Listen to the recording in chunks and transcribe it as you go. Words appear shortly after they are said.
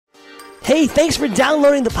Hey, thanks for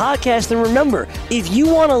downloading the podcast, and remember, if you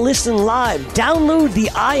want to listen live, download the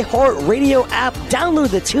iHeartRadio app,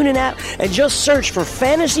 download the TuneIn app, and just search for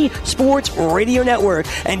Fantasy Sports Radio Network,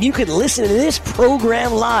 and you can listen to this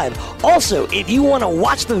program live. Also, if you want to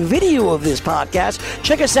watch the video of this podcast,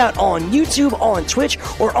 check us out on YouTube, on Twitch,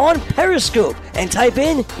 or on Periscope, and type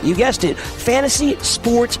in, you guessed it, Fantasy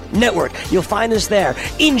Sports Network. You'll find us there.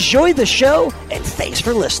 Enjoy the show, and thanks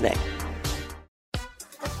for listening.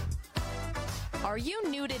 Are you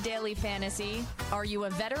new to Daily Fantasy? Are you a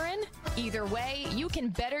veteran? Either way, you can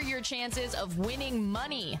better your chances of winning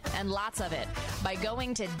money, and lots of it, by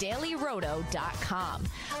going to dailyroto.com.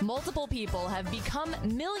 Multiple people have become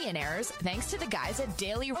millionaires thanks to the guys at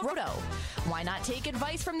Daily Roto. Why not take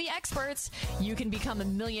advice from the experts? You can become a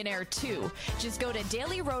millionaire too. Just go to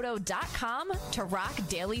dailyroto.com to rock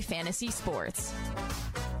daily fantasy sports.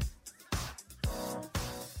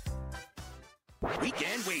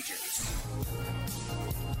 Weekend Wagers.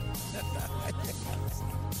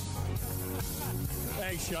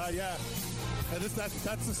 Thanks, Sean. Yeah.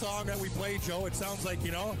 That's the song that we play, Joe. It sounds like,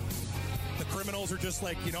 the criminals are just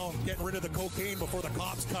like, getting rid of the cocaine before the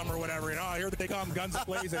cops come or whatever. Here they come, guns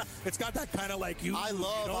blazing. It's got that kind of like you. I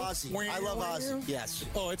love Ozzy. I love Ozzy. Yes.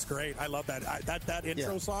 Oh, it's great. I love that. That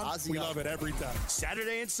intro song. Ozzy, we love it every time.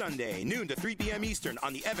 Saturday and Sunday, noon to 3 p.m. Eastern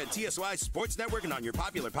on the FNTSY Sports Network and on your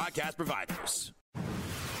popular podcast providers.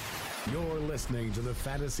 You're listening to the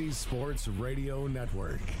Fantasy Sports Radio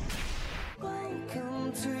Network.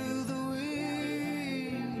 Welcome to the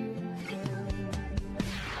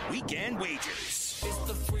Weekend Wagers. It's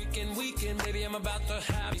the freaking weekend, baby. I'm about to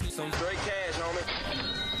have some great cash, homie.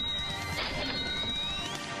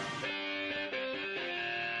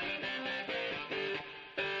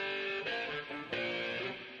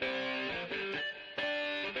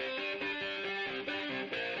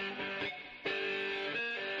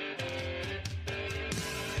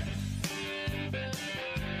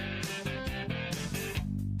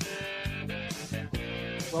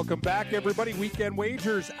 Welcome back, everybody. Weekend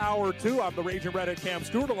Wagers, Hour 2. I'm the Raging Redhead Cam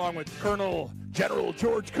Stewart, along with Colonel General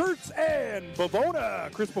George Kurtz and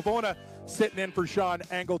Bavona. Chris Bavona sitting in for Sean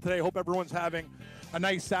Engel today. Hope everyone's having a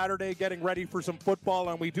nice Saturday, getting ready for some football.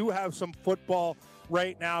 And we do have some football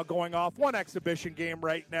right now going off. One exhibition game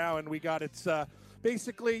right now, and we got it's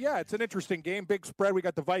it's an interesting game. Big spread. We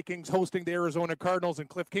got the Vikings hosting the Arizona Cardinals, and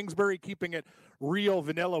Cliff Kingsbury keeping it real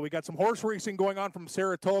vanilla. We got some horse racing going on from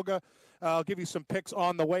Saratoga. I'll give you some picks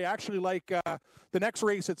on the way. Actually, like the next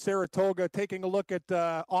race at Saratoga, taking a look at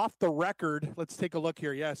Off the Record. Let's take a look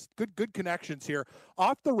here. Yes, good connections here.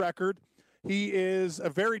 Off the Record, he is a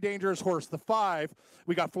very dangerous horse. The 5,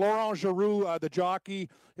 we got Florent Giroux, the jockey,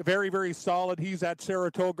 very, very solid. He's at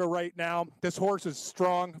Saratoga right now. This horse is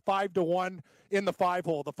strong, 5-1 in the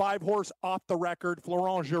 5-hole. The 5 horse Off the Record,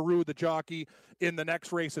 Florent Giroux, the jockey, in the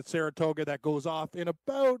next race at Saratoga that goes off in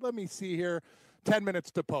about, let me see here, 10 minutes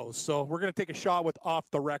to post. So we're going to take a shot with Off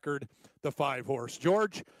the Record, the 5 horse.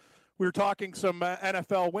 George, we were talking some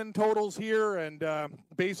NFL win totals here, and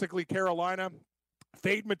basically Carolina,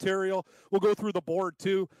 fade material. We'll go through the board,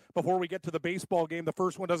 too, before we get to the baseball game. The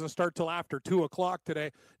first one doesn't start till after 2 o'clock today.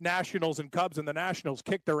 Nationals and Cubs, and the Nationals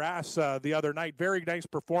kicked their ass the other night. Very nice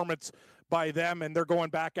performance by them, and they're going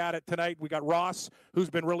back at it tonight. We got Ross, who's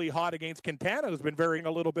been really hot against Quintana, who's been varying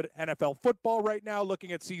a little bit NFL football right now,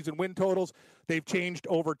 looking at season win totals. They've changed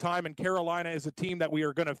over time, and Carolina is a team that we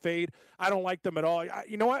are going to fade. I don't like them at all.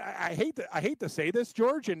 You know what? I hate to say this,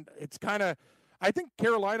 George, and it's kind of – I think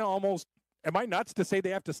Carolina almost – am I nuts to say they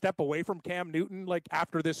have to step away from Cam Newton like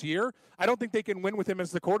after this year? I don't think they can win with him as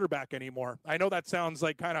the quarterback anymore. I know that sounds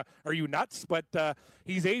like kind of, are you nuts? But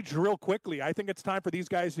he's aged real quickly. I think it's time for these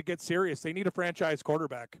guys to get serious. They need a franchise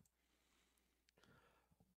quarterback.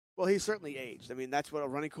 Well, he's certainly aged. I mean, that's what a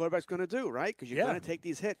running quarterback's going to do, right? Because you're going to take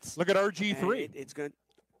these hits. Look at RG3. It's going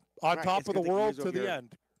on top of the world to the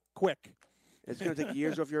end. Quick. It's going to take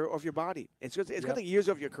years off your body. It's going to take years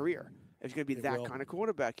off your career. It's going to be that kind of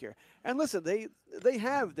quarterback here. And listen, they've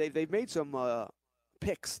made some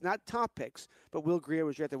picks, not top picks, but Will Grier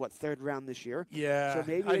was drafted, third round this year. Yeah. So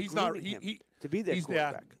maybe he's not to be their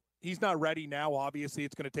quarterback. Yeah. He's not ready now. Obviously,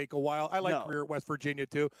 it's going to take a while. I like Grier at West Virginia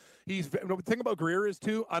too. The thing about Grier is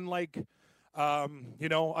too, unlike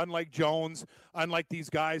Jones, unlike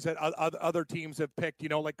these guys that other teams have picked,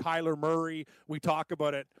 like Kyler Murray. We talk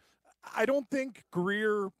about it. I don't think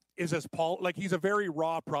Grier is he's a very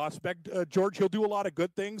raw prospect. George, he'll do a lot of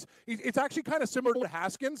good things. It's actually kind of similar to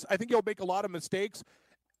Haskins. I think he'll make a lot of mistakes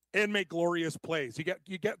and make glorious plays.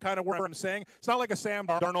 You get kind of where I'm saying. It's not like a Sam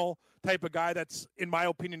Darnold type of guy that's, in my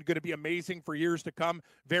opinion, going to be amazing for years to come,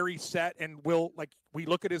 very set, and we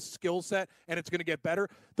look at his skill set, and it's going to get better.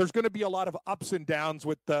 There's going to be a lot of ups and downs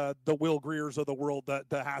with the Will Greers of the world,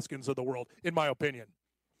 the Haskins of the world, in my opinion.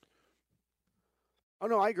 Oh,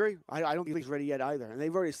 no, I agree. I don't think he's ready yet either. And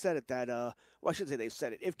they've already said it that, well, I shouldn't say they've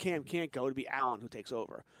said it. If Cam can't go, it'd be Allen who takes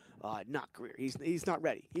over, not Greer. He's not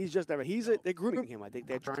ready. He's just not ready. They're grooming him. I think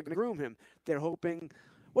they're trying to groom him.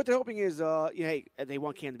 What they're hoping is, hey, they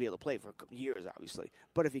want Cam to be able to play for a couple years, obviously.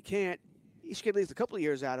 But if he can't, you should get at least a couple of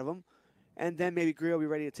years out of him, and then maybe Greer will be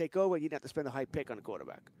ready to take over. You'd have to spend a high pick on a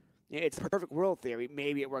quarterback. It's a perfect world theory.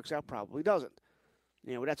 Maybe it works out. Probably doesn't.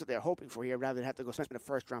 That's what they're hoping for here, rather than have to go spend a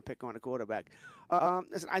first-round pick on a quarterback.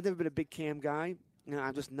 Listen, I've never been a big Cam guy.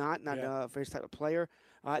 I'm just not a very type of player.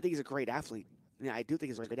 I think he's a great athlete. I do think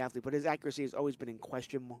he's a great athlete, but his accuracy has always been in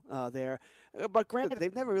question there. But granted,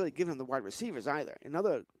 they've never really given him the wide receivers either.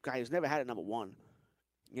 Another guy who's never had a number one.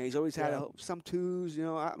 He's always had some twos.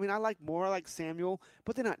 I like Samuel,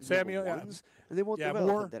 but they're not number ones, and they won't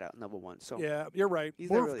develop that out number one. So you're right.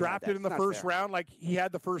 Moore really drafted in the first round, like he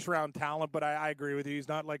had the first round talent, but I agree with you. He's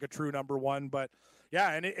not like a true number one, but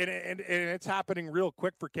yeah, and it's happening real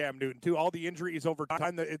quick for Cam Newton too. All the injuries over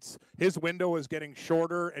time, his window is getting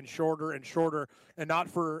shorter and shorter and shorter, and not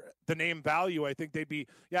for the name value. I think they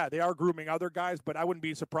are grooming other guys, but I wouldn't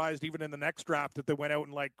be surprised even in the next draft if they went out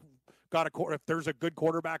and if there's a good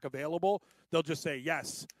quarterback available, they'll just say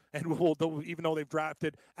yes. And even though they've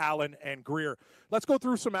drafted Allen and Greer. Let's go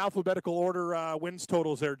through some alphabetical order wins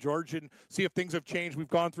totals there, George, and see if things have changed. We've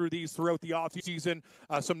gone through these throughout the offseason.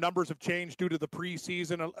 Some numbers have changed due to the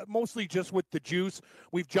preseason, mostly just with the juice.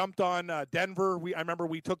 We've jumped on Denver. I remember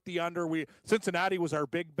we took the under. Cincinnati was our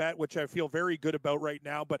big bet, which I feel very good about right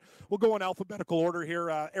now. But we'll go in alphabetical order here.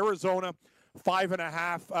 Arizona,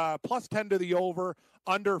 5.5, plus 10 to the over,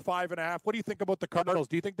 under 5.5. What do you think about the Cardinals?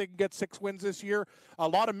 Do you think they can get 6 wins this year? A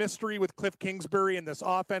lot of mystery with Cliff Kingsbury in this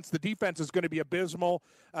offense. The defense is going to be abysmal.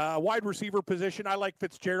 Wide receiver position, I like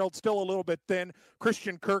Fitzgerald, still a little bit thin.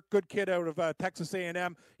 Christian Kirk, good kid out of Texas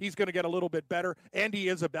A&M. He's going to get a little bit better. Andy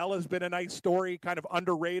Isabella's been a nice story, kind of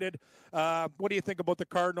underrated. What do you think about the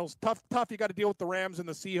Cardinals? Tough. You got to deal with the Rams and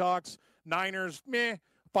the Seahawks. Niners, meh.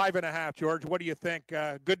 5.5, George. What do you think?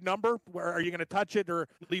 Good number? Are you going to touch it or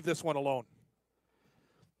leave this one alone?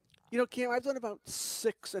 Cam, I've done about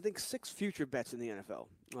six future bets in the NFL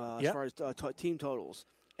as far as team totals.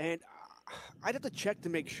 And I'd have to check to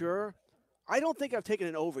make sure. I don't think I've taken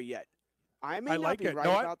an over yet. I may not be right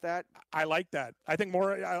about that. I like that. I think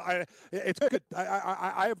more. It's good.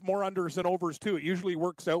 I have more unders than overs, too. It usually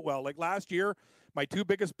works out well. Like last year, my 2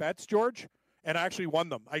 biggest bets, George, and I actually won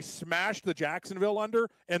them. I smashed the Jacksonville under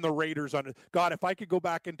and the Raiders under. God, if I could go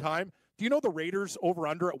back in time, do you know the Raiders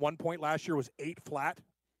over-under at one point last year was 8 flat?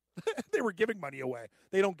 They were giving money away.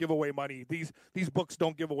 They don't give away money. These books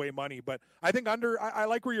don't give away money. But I think under, I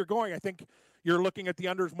like where you're going. I think you're looking at the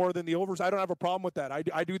unders more than the overs. I don't have a problem with that.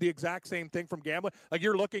 I do the exact same thing from gambling. Like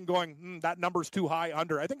you're looking going, that number's too high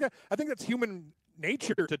under. I think that's human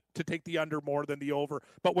nature to take the under more than the over.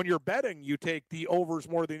 But when you're betting, you take the overs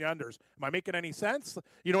more than the unders. Am I making any sense?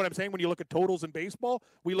 You know what I'm saying? When you look at totals in baseball,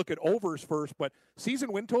 we look at overs first. But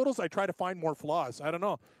season win totals, I try to find more flaws. I don't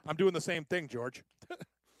know. I'm doing the same thing, George.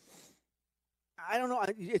 I don't know.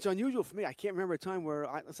 It's unusual for me. I can't remember a time where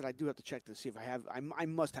I do have to check to see if I have. I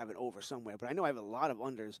must have it over somewhere, but I know I have a lot of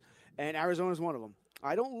unders, and Arizona's one of them.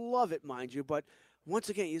 I don't love it, mind you, but once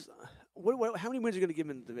again, how many wins are you going to give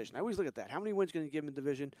him in the division? I always look at that. How many wins are you going to give him in the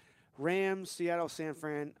division? Rams, Seattle, San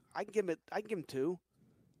Fran. I can give him 2.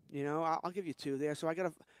 I'll give you 2 there. So I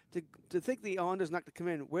got to think the unders not to come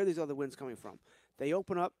in. Where are these other wins coming from? They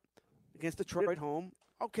open up against Detroit at home.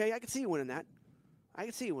 Okay, I can see you winning that.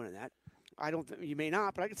 I don't think you may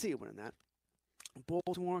not, but I can see you winning that.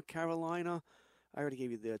 Baltimore, Carolina. I already gave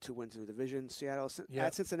you the 2 wins in the division. Seattle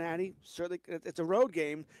at Cincinnati. Certainly, it's a road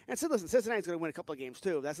game. And so listen, Cincinnati's going to win a couple of games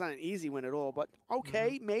too. That's not an easy win at all. But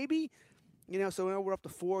okay, maybe. So we're up to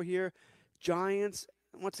 4 here. Giants.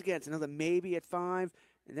 Once again, it's another maybe at 5,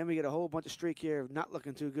 and then we get a whole bunch of streak here of not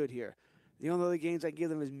looking too good here. The only other games I can give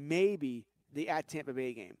them is maybe the at Tampa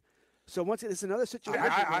Bay game. So once again, it's another situation.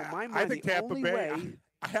 I think Tampa Bay.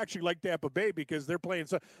 I actually like Tampa Bay because they're playing.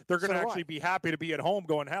 So they're going to actually be happy to be at home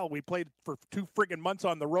going, hell, we played for 2 friggin' months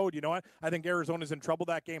on the road. You know what? I think Arizona's in trouble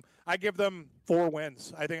that game. I give them 4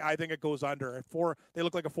 wins. I think it goes under. 4. They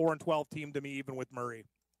look like a 4-12 team to me, even with Murray.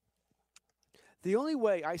 The only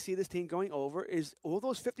way I see this team going over is all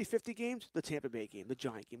those 50-50 games, the Tampa Bay game, the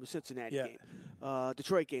Giant game, the Cincinnati game,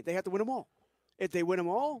 Detroit game. They have to win them all. If they win them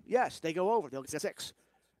all, yes, they go over. They'll get 6.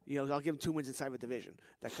 I'll give them 2 wins inside of a division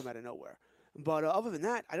that come out of nowhere. But other than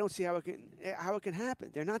that, I don't see how it can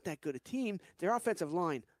happen. They're not that good a team. Their offensive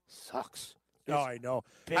line sucks. I know.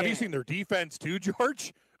 Bad. Have you seen their defense too,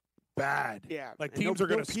 George? Bad. Yeah. Like teams are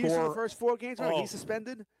going to score. The first 4 games, he's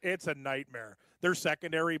suspended. It's a nightmare. Their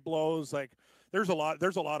secondary blows. Like there's a lot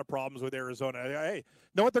of problems with Arizona. Hey,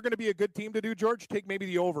 know what they're going to be a good team to do, George? Take maybe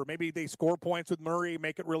the over. Maybe they score points with Murray,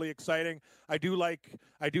 make it really exciting. I do like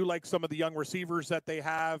some of the young receivers that they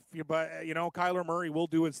have, but Kyler Murray will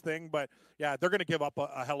do his thing, but yeah, they're going to give up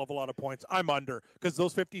a hell of a lot of points. I'm under because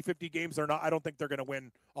those 50-50 games I don't think they're going to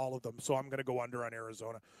win all of them. So I'm going to go under on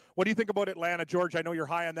Arizona. What do you think about Atlanta, George? I know you're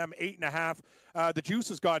high on them, 8.5. The juice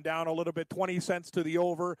has gone down a little bit, 20 cents to the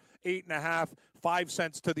over, 8.5, 5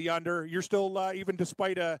 cents to the under. You're still, even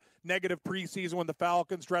despite a negative preseason when the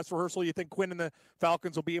Falcons dress rehearsal, you think Quinn and the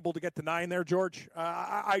Falcons will be able to get to 9 there, George?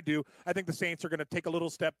 I do. I think the Saints are going to take a little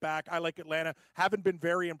step back. I like Atlanta. Haven't been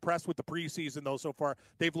very impressed with the preseason, though, so far.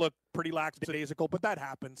 They've looked pretty lackadaisical, but that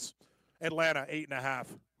happens. Atlanta, 8.5.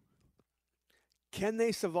 Can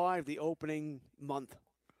they survive the opening month?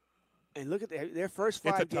 And look at their first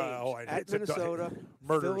 5 games at Minnesota,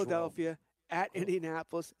 Philadelphia, at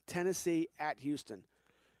Indianapolis, Tennessee, at Houston.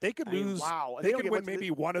 They could lose. Wow. They could win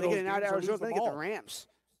maybe one of those games. Out of Arizona, they get the Rams.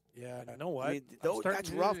 Yeah, I know what. That's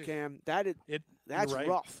rough, Cam. That's right.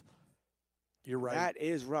 rough. You're right. That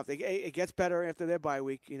is rough. It gets better after their bye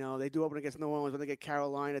week. They do open against New Orleans, but they get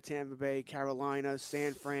Carolina, Tampa Bay, Carolina,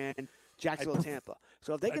 San Fran, Jacksonville, Tampa.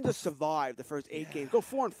 So if they can just survive the first 8 games, go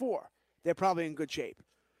 4-4, they're probably in good shape.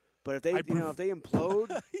 But if they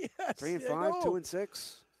implode, 3-5,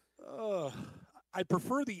 2-6. I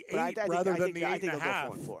prefer the 8 rather than the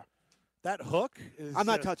 8.5. That hook is. I'm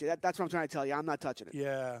not touching it. That's what I'm trying to tell you. I'm not touching it.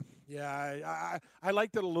 Yeah. I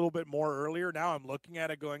liked it a little bit more earlier. Now I'm looking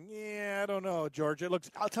at it going, I don't know, George. It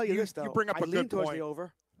looks. I'll tell you this though. You bring up a good point. I lean towards the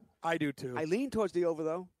over. I do too. I lean towards the over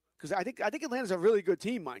though, because I think Atlanta's a really good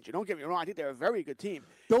team, mind you. Don't get me wrong. I think they're a very good team.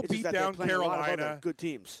 They'll beat down Carolina. Good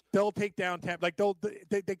teams. They'll take down Tampa. Like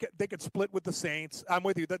they could split with the Saints. I'm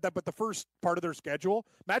with you. But the first part of their schedule.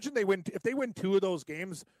 Imagine if they win 2 of those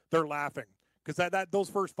games, they're laughing. Because those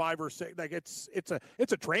first 5 or 6, like it's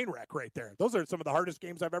a train wreck right there. Those are some of the hardest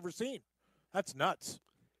games I've ever seen. That's nuts.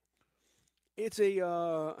 It's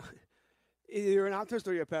either you're an optimist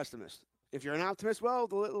or you're a pessimist. If you're an optimist, well,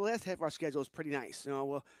 the last half of our schedule is pretty nice.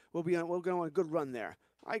 We'll go on a good run there.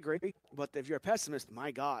 I agree. But if you're a pessimist,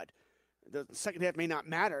 my God, the second half may not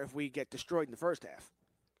matter if we get destroyed in the first half.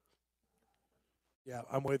 Yeah,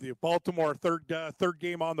 I'm with you. Baltimore, third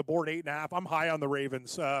game on the board, 8.5. I'm high on the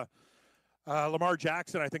Ravens. Lamar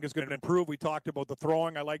Jackson, I think, is going to improve. We talked about the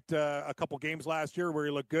throwing. I liked a couple games last year where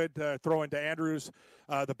he looked good throwing to Andrews,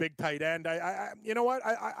 the big tight end. You know what?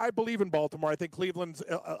 I believe in Baltimore. I think Cleveland's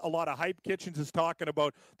a lot of hype. Kitchens is talking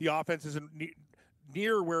about the offense isn't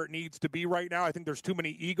near where it needs to be right now. I think there's too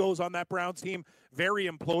many egos on that Browns team. Very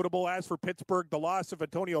implodable. As for Pittsburgh, the loss of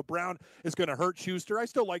Antonio Brown is going to hurt Schuster. I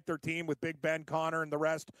still like their team with Big Ben, Connor, and the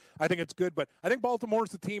rest. I think it's good, but I think Baltimore's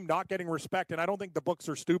the team not getting respect, and I don't think the books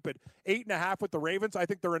are stupid. 8.5 with the Ravens. I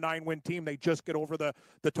think they're a 9-win team. They just get over the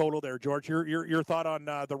total there. George, your thought on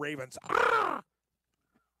the Ravens?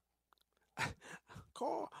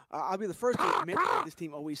 I'll be the first to admit that this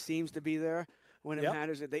team always seems to be there. When it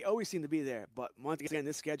matters, they always seem to be there. But once again,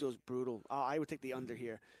 this schedule is brutal. I would take the under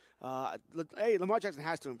here. Hey, Lamar Jackson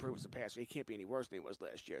has to improve as a passer. He can't be any worse than he was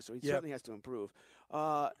last year, so he certainly has to improve.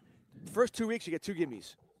 First 2 weeks, you get 2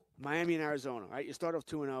 gimmies, Miami and Arizona. Right, you start off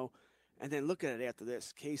 2-0, and then look at it after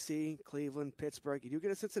this: KC, Cleveland, Pittsburgh. You do get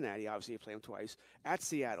a Cincinnati. Obviously, you play them twice. At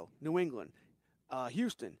Seattle, New England,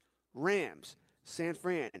 Houston, Rams. San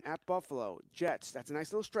Fran, at Buffalo, Jets. That's a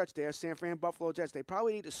nice little stretch there. San Fran, Buffalo, Jets. They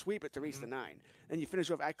probably need to sweep it to reach the 9. Then you finish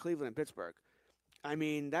off at Cleveland and Pittsburgh. I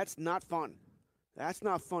mean, that's not fun. That's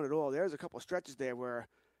not fun at all. There's a couple of stretches there where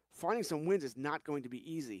finding some wins is not going to be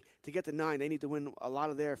easy. To get to 9, they need to win a lot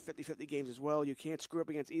of their 50-50 games as well. You can't screw up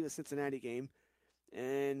against either Cincinnati game.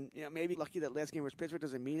 And, maybe lucky that last game was Pittsburgh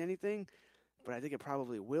doesn't mean anything, but I think it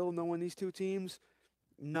probably will, knowing these 2 teams.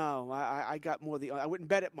 No, I got more. I wouldn't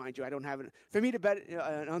bet it, mind you. I don't have it. For me to bet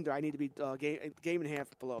an under, I need to be game and a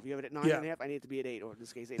half below. If you have it at 9.5, I need it to be at 8, or in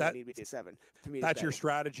this case, 8, I need to be at 7. For me, that's your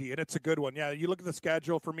strategy, and it's a good one. Yeah, you look at the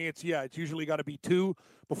schedule. For me, it's usually got to be 2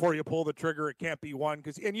 before you pull the trigger. It can't be 1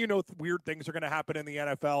 and weird things are going to happen in the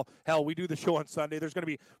NFL. Hell, we do the show on Sunday. There's going to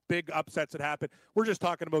be big upsets that happen. We're just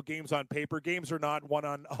talking about games on paper. Games are not one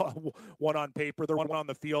on paper. They're one on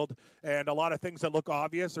the field, and a lot of things that look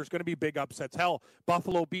obvious. There's going to be big upsets. Hell, Buffalo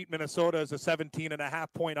Buffalo beat Minnesota as a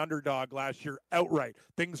 17.5-point underdog last year outright.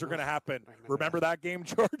 Things are going to happen. Remember that game,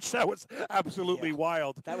 George? That was absolutely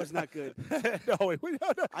wild. That was not good. No,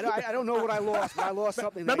 I don't know what I lost, but I lost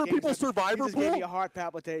something. Remember people's Survivor just pool? gave me a heart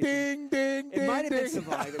palpitation. Ding, ding, ding. It might have been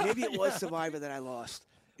Survivor. Maybe it was Survivor that I lost.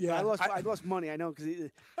 Yeah, I lost money. I know because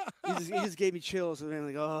he just gave me chills. And I'm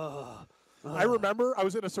like, oh. I remember I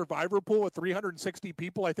was in a Survivor pool with 360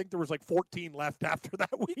 people. I think there was like 14 left after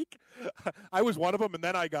that week. I was one of them, and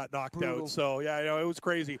then I got knocked out. So, yeah, it was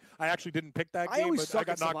crazy. I actually didn't pick that game, but I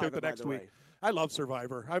got knocked out the next week. I love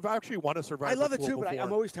Survivor. I've actually won a Survivor pool. I love it, too, before. but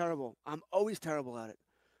I'm always terrible. I'm always terrible at it.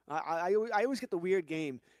 I always get the weird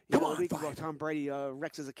game. Come on, the week about Tom Brady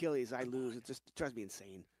wrecks his Achilles. I lose. It just drives me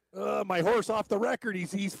insane. My horse off the record.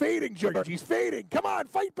 He's fading, George. He's fading. Come on,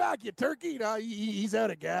 fight back, you turkey. No, he's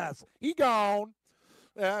out of gas. He gone.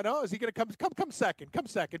 No, is he going to come second? Come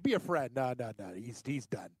second. Be a friend. No. He's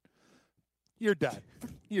done. You're done.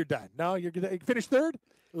 You're done. No, you're going to finish third?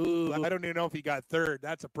 Ooh, I don't even know if he got third.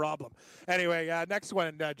 That's a problem. Anyway, next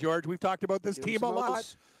one, George. We've talked about this team a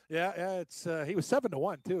lot. Yeah, it's he was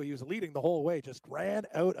 7-1 too. He was leading the whole way. Just ran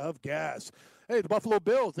out of gas. Hey, the Buffalo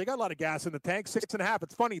Bills, they got a lot of gas in the tank, 6.5.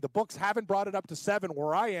 It's funny, the books haven't brought it up to 7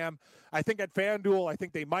 where I am. I think at FanDuel, I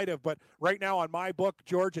think they might have, but right now on my book,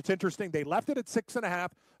 George, it's interesting. They left it at 6.5,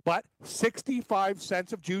 but 65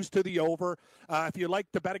 cents of juice to the over. If you like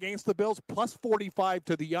to bet against the Bills, plus 45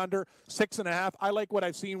 to the under, 6.5. I like what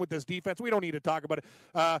I've seen with this defense. We don't need to talk about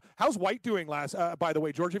it. How's White doing by the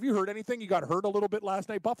way, George? Have you heard anything? You got hurt a little bit last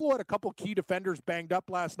night. Buffalo had a couple key defenders banged up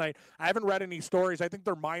last night. I haven't read any stories. I think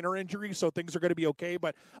they're minor injuries, so things are going to be okay.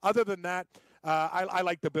 But other than that, I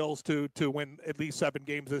like the Bills to win at least 7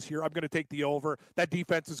 games this year. I'm going to take the over. That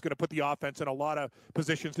defense is going to put the offense in a lot of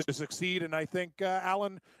positions to succeed, and I think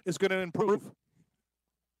Allen is going to improve.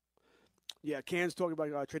 Yeah, Can's talking about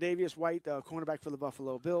Tre'Davious White, cornerback for the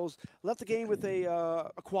Buffalo Bills. Left the game with a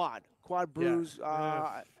quad bruise.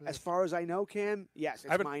 As far as I know, Can, yes,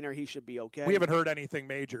 it's minor. He should be okay. We haven't heard anything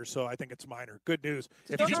major, so I think it's minor. Good news.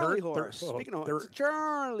 If he's hurt, speaking of horse,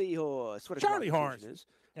 Charlie Horse. What a Charlie Horse is.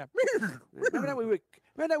 Yeah. Remember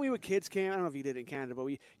that we were kids, Cam? I don't know if you did in Canada, but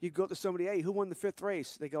you go up to somebody, hey, who won the 5th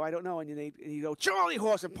race? They go, I don't know, and you go, Charlie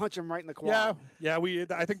Horse, and punch him right in the quad. Yeah.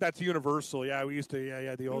 I think that's universal. Yeah, we used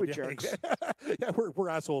to. The old jerks. Yeah, we're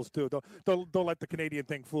assholes too. Don't let the Canadian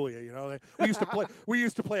thing fool you. You know, we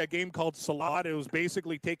used to play a game called Salad. It was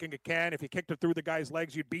basically taking a can. If you kicked it through the guy's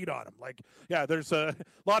legs, you'd beat on him. There's a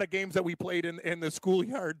lot of games that we played in the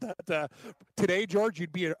schoolyard that today, George,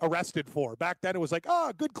 you'd be arrested for. Back then, it was like,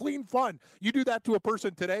 good, clean fun. You do that to a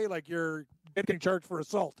person today, like you're getting charged for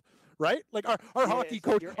assault, right? Like our hockey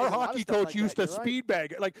coach used to speed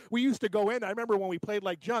bag. Like we used to go in. I remember when we played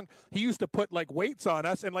like junk, he used to put like weights on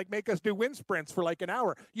us and like make us do wind sprints for like an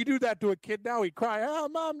hour. You do that to a kid now, he'd cry, "Oh,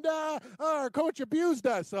 Mom, our coach abused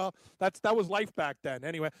us." So that was life back then.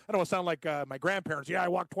 Anyway, I don't want to sound like my grandparents. Yeah, I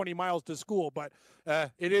walked 20 miles to school, but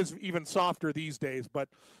it is even softer these days. But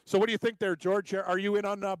so what do you think there, George? Are you in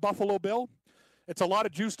on Buffalo Bill? It's a lot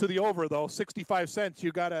of juice to the over, though. 65 cents.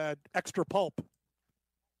 You got an extra pulp.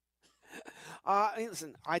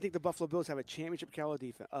 Listen, I think the Buffalo Bills have a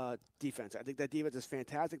championship-caliber defense. I think that defense is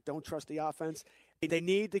fantastic. Don't trust the offense. They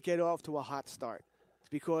need to get off to a hot start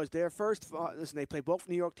because their first they play both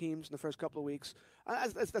New York teams in the first couple of weeks.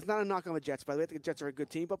 That's not a knock on the Jets, by the way. I think the Jets are a good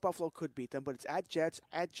team, but Buffalo could beat them. But it's at Jets,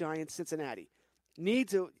 at Giants, Cincinnati. Need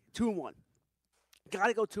to 2-1. Got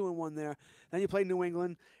to go 2-1 there. Then you play New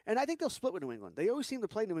England, and I think they'll split with New England. They always seem to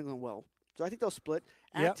play New England well, so I think they'll split.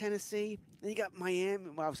 At Tennessee, then you got Miami.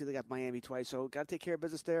 Well, obviously they got Miami twice, so got to take care of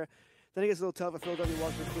business there. Then it gets a little tougher. Philadelphia,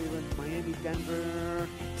 Washington, Cleveland, Miami, Denver.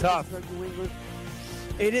 Tough. New England.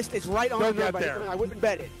 It's right on the number. I wouldn't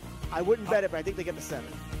bet it. But I think they get to 7.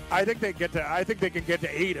 I think they can get to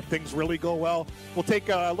 8 if things really go well. We'll take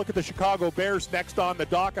a look at the Chicago Bears next on the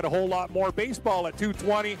docket. A whole lot more baseball at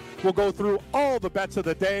 2:20. We'll go through all the bets of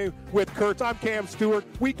the day with Kurtz. I'm Cam Stewart.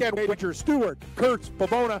 Weekend wager Stewart, Kurtz,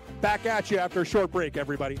 Pavona. Back at you after a short break,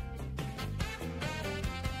 everybody.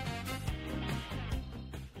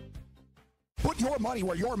 Put your money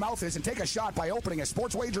where your mouth is and take a shot by opening a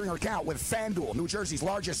sports wagering account with FanDuel, New Jersey's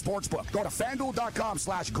largest sportsbook. Go to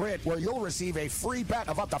FanDuel.com/grid where you'll receive a free bet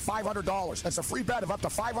of up to $500. That's a free bet of up to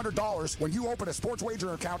 $500 when you open a sports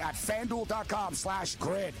wagering account at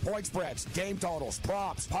FanDuel.com/grid. Point spreads, game totals,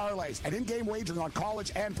 props, parlays, and in-game wagering on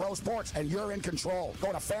college and pro sports, and you're in control.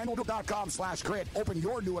 Go to FanDuel.com/grid. Open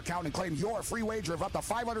your new account and claim your free wager of up to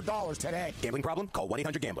 $500 today. Gambling problem? Call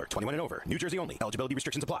 1-800-GAMBLER. 21 and over. New Jersey only. Eligibility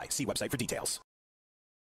restrictions apply. See website for details.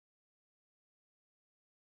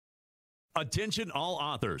 Attention all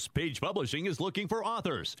authors. Page Publishing is looking for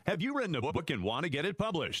authors. Have you written a book and want to get it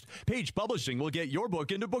published? Page Publishing will get your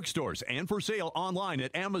book into bookstores and for sale online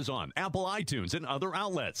at Amazon, Apple iTunes, and other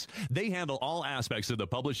outlets. They handle all aspects of the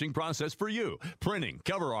publishing process for you. Printing,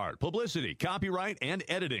 cover art, publicity, copyright, and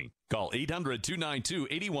editing. Call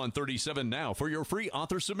 800-292-8137 now for your free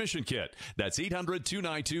author submission kit. That's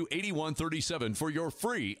 800-292-8137 for your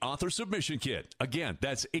free author submission kit. Again,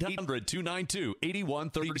 that's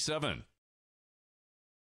 800-292-8137.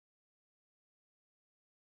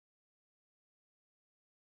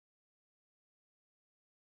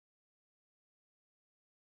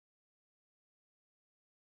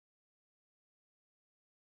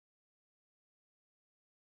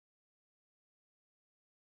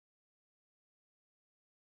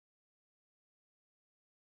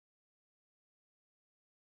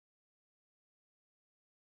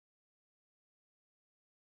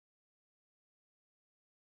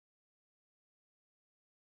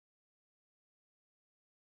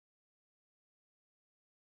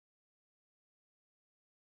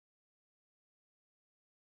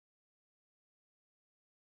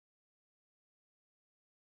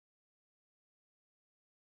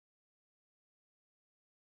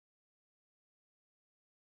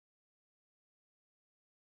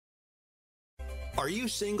 Are you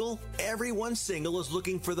single? Everyone single is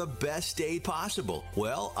looking for the best date possible.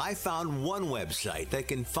 Well, I found one website that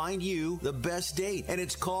can find you the best date, and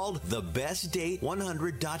it's called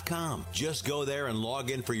thebestdate100.com. Just go there and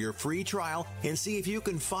log in for your free trial and see if you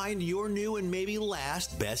can find your new and maybe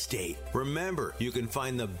last best date. Remember, you can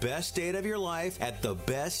find the best date of your life at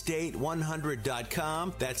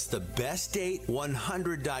thebestdate100.com. That's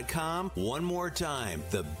thebestdate100.com. One more time,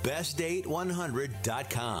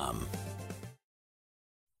 thebestdate100.com.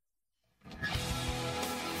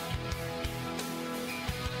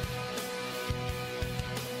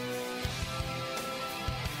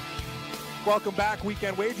 Welcome back,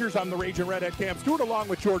 Weekend Wagers. I'm the Raging Redhead Cam Stewart along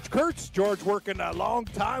with George Kurtz. George working a long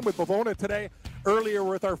time with Bavona today. Earlier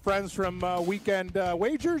with our friends from Weekend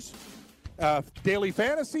Wagers, Daily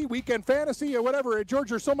Fantasy, Weekend Fantasy, or whatever. George,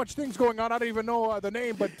 there's so much things going on. I don't even know the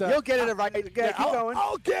name, but you'll get it right. Keep going.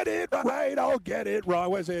 I'll get it right. I'll get it wrong.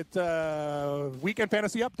 Was it Weekend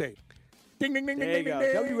Fantasy Update? Ding, ding, ding, there ding, you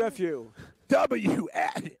ding, go. ding.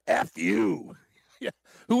 WFU. WFU. Yeah.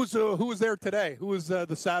 Who was there today? Who was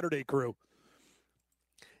the Saturday crew?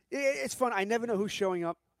 It's fun. I never know who's showing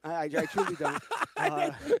up. I truly don't.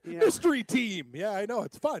 Mystery team. Yeah, I know.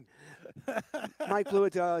 It's fun. Mike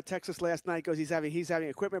Blewett texted us last night. Goes, he's having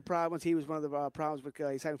equipment problems. He was one of the problems with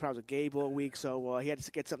he's having problems with Gabe all week, so he had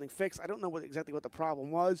to get something fixed. I don't know exactly what the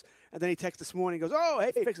problem was. And then he texted this morning. He goes, "Oh,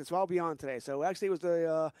 hey, fix it." So I'll be on today. So actually,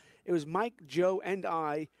 it was Mike, Joe, and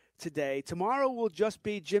I today. Tomorrow will just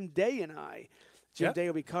be Jim Day and I. Jim Day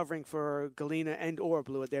will be covering for Galena and or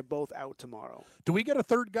Blewett. They're both out tomorrow. Do we get a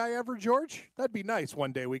third guy ever, George? That'd be nice.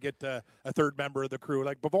 One day we get a third member of the crew.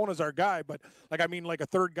 Like Bavona's our guy, but like a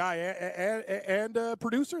third guy and a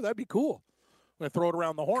producer. That'd be cool. I'm gonna throw it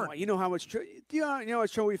around the horn. You know how much? You know how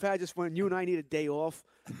much trouble we've had just when you and I need a day off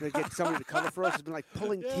to get somebody to cover for us. It's been like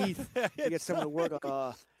pulling teeth to get someone to work.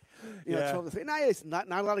 Not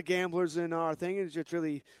a lot of gamblers in our thing. It's just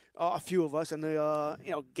really a few of us, and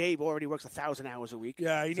Gabe already works 1,000 hours a week.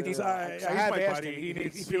 Yeah, he needs. I have my asked buddy. him. He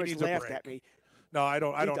He pretty much laughed at me. No, I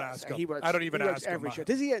don't ask him. I don't even ask him. Every show.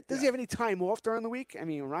 Does he have any time off during the week? I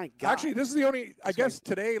mean, right? God. Actually, this is the only. I guess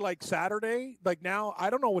today, like Saturday, like now, I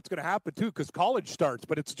don't know what's going to happen too, because college starts.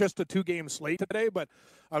 But it's just a 2-game slate today. But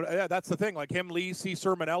that's the thing. Like him, Lee, C.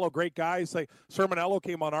 Sermonello, great guys. Like Sermonello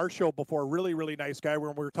came on our show before. Really, really nice guy.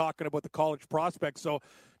 When we were talking about the college prospects. So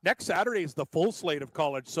next Saturday is the full slate of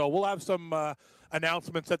college. So we'll have some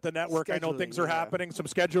announcements at the network. I know things are happening, some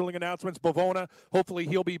scheduling announcements. Bavona, hopefully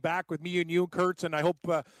he'll be back with me and you, Kurtz, and I hope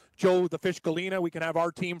Joe the Fish Galena, we can have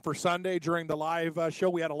our team for Sunday during the live show.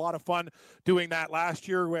 We had a lot of fun doing that last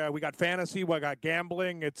year. We got fantasy, we got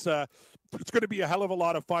gambling. It's going to be a hell of a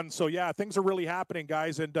lot of fun. So, yeah, things are really happening,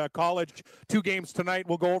 guys. And college, 2 games tonight.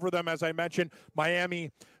 We'll go over them, as I mentioned.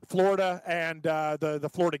 Miami, Florida, and the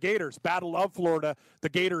Florida Gators. Battle of Florida. The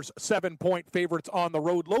Gators 7-point favorites on the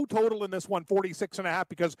road. Low total in this one, 46.5,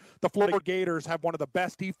 because the Florida Gators have one of the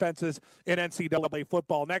best defenses in NCAA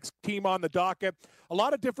football. Next team on the docket. A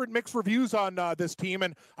lot of different mixed reviews on this team,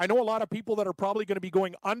 and I know a lot of people that are probably going to be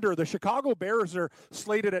going under. The Chicago Bears are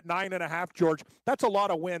slated at 9.5, George. That's a lot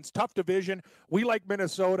of wins. Tough division. division. We like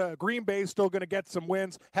Minnesota. Green Bay's still going to get some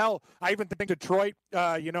wins. Hell, I even think Detroit,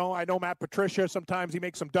 I know Matt Patricia, sometimes he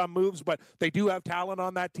makes some dumb moves, but they do have talent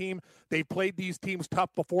on that team. They've played these teams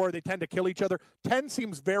tough before. They tend to kill each other. 10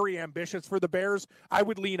 seems very ambitious for the Bears. I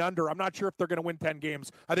would lean under. I'm not sure if they're going to win 10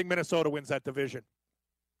 games. I think Minnesota wins that division.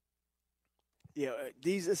 Yeah,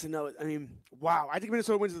 wow. I think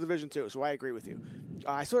Minnesota wins the division too, so I agree with you.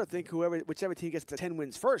 I sort of think whichever team gets to 10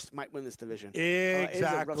 wins first might win this division. Exactly. It is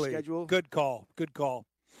a rough schedule. Good call.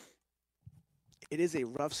 It is a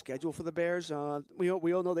rough schedule for the Bears. We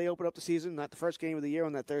all know they open up the season, not the first game of the year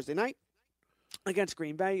on that Thursday night against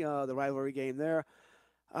Green Bay, the rivalry game there.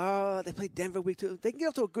 They play Denver week 2. They can get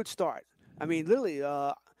off to a good start. I mean, literally,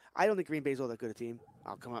 I don't think Green Bay's all that good a team.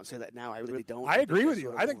 I'll come out and say that now. I really don't. I agree with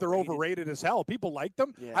you. I think they're overrated as hell. People like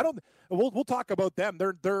them. Yeah. We'll talk about them.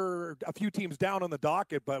 They're a few teams down on the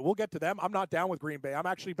docket, but we'll get to them. I'm not down with Green Bay. I'm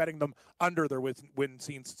actually betting them under their win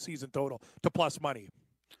season total to plus money.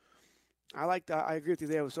 I agree with you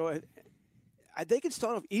there. So they can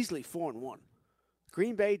start off easily 4-1.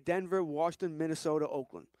 Green Bay, Denver, Washington, Minnesota,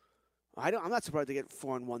 Oakland. I'm not surprised they get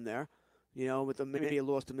 4-1 there. With maybe a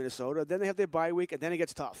loss to Minnesota. Then they have their bye week, and then it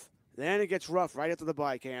gets tough. Then it gets rough right after the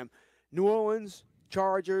bye, Cam. New Orleans,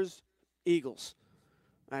 Chargers, Eagles.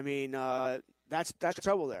 I mean, that's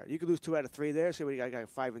trouble there. You could lose 2 out of 3 there. So we got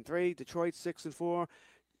 5-3. Detroit 6-4.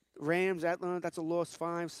 Rams, Atlanta, that's a loss.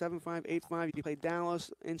 5, 7-5, 8-5. You play Dallas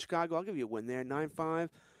in Chicago. I'll give you a win there. 9-5.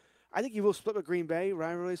 I think you will split with Green Bay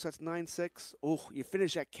rivalry, so that's 9-6. Oh, you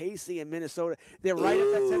finish at KC and Minnesota. They're right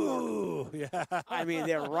at that 10 mark. Yeah. I mean,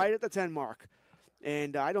 they're right at the 10 mark.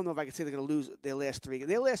 And I don't know if I can say they're going to lose their last 3.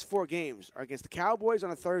 Their last 4 games are against the Cowboys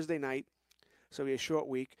on a Thursday night, so it'll be a short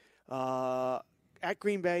week. At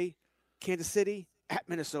Green Bay, Kansas City, at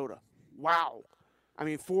Minnesota. Wow. I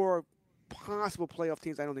mean, 4 possible playoff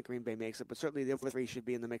teams. I don't think Green Bay makes it, but certainly the other 3 should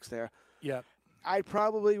be in the mix there. Yeah. I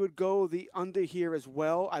probably would go the under here as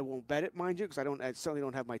well. I won't bet it, mind you, because I certainly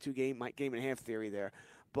don't have my game and a half theory there.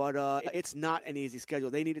 But it's not an easy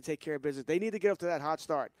schedule. They need to take care of business. They need to get up to that hot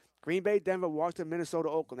start. Green Bay, Denver, Washington, Minnesota,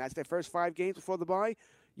 Oakland. That's their first 5 games before the bye.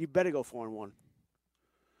 You better go 4-1.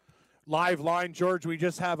 Live line, George. We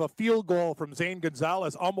just have a field goal from Zane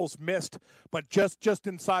Gonzalez, almost missed, but just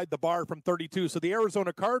inside the bar from 32. So the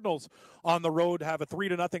Arizona Cardinals on the road have a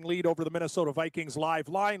 3-0 lead over the Minnesota Vikings. Live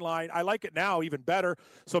line. I like it now even better.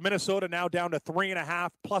 So Minnesota now down to 3.5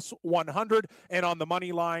 plus 100, and on the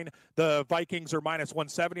money line, the Vikings are minus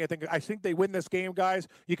 170. I think they win this game, guys.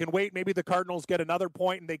 You can wait. Maybe the Cardinals get another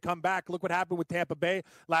point and they come back. Look what happened with Tampa Bay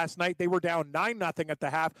last night. They were down 9-0 at the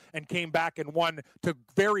half and came back and won to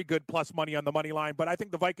very good plus money on the money line. But I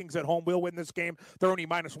think the Vikings at home will win this game. They're only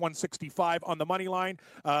minus 165 on the money line.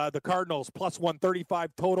 The Cardinals plus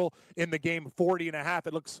 135 total in the game, 40.5.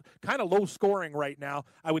 It looks kind of low scoring right now.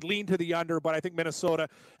 I would lean to the under, but I think Minnesota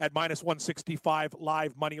at minus 165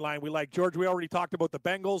 live money line. We like. George, we already talked about the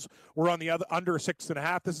Bengals. We're on the other under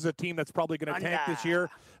 6.5. This is a team that's probably going to tank this year.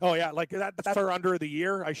 Oh yeah, like that's our under of the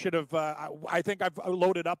year. I should have. I think I've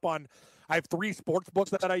loaded up on. I have 3 sports books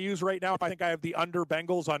that I use right now. I think I have the under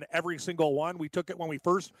Bengals on every single one. We took it when we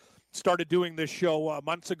first started doing this show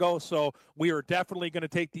months ago, so we are definitely going to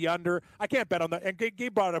take the under. I can't bet on that. And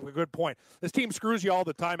Gabe brought up a good point. This team screws you all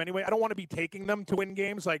the time anyway. I don't want to be taking them to win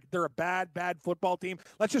games. Like, they're a bad football team.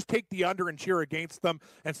 Let's just take the under and cheer against them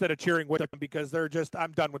instead of cheering with them, because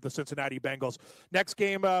I'm done with the Cincinnati Bengals. Next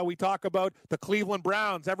game we talk about the Cleveland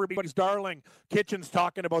Browns. Everybody's darling. Kitchen's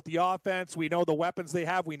talking about the offense. We know the weapons they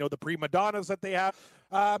have. We know the prima donnas that they have.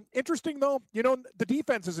 Interesting, though, the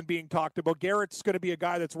defense isn't being talked about. Garrett's going to be a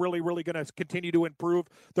guy that's really going to continue to improve.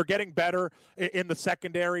 They're getting better in the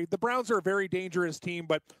secondary. The Browns are a very dangerous team,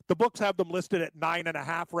 but the books have them listed at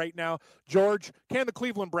 9.5 right now. George, can the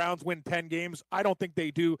Cleveland Browns win 10 games? I don't think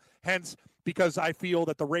they do. Hence, because I feel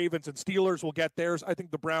that the Ravens and Steelers will get theirs, I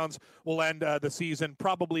think the Browns will end the season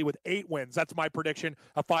probably with 8 wins. That's my prediction,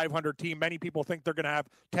 a 500 team. Many people think they're going to have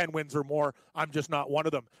 10 wins or more. I'm just not one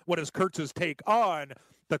of them. What is Kurtz's take on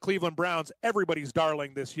the Cleveland Browns, everybody's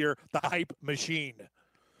darling this year, the hype machine?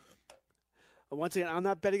 Once again, I'm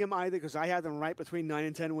not betting them either because I have them right between 9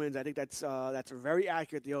 and 10 wins. I think that's very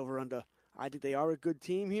accurate, the over-under. I think they are a good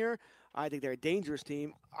team here. I think they're a dangerous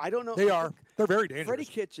team. I don't know. They are. They're very dangerous. Freddie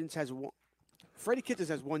Kitchens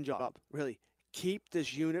has one job, really. Keep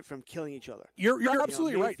this unit from killing each other. You're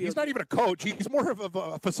absolutely right. He's not even a coach. He's more of a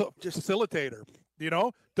facilitator.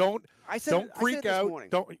 Don't freak out.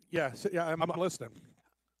 I'm listening.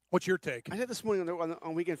 What's your take? I said this morning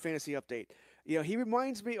on Weekend Fantasy Update. He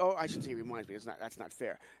reminds me. Oh, I shouldn't say he reminds me. That's not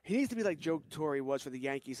fair. He needs to be like Joe Torre was for the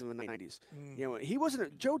Yankees in the '90s.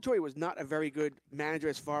 Joe Torre was not a very good manager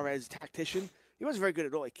as far as tactician. He wasn't very good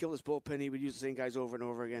at all. He killed his bullpen. He would use the same guys over and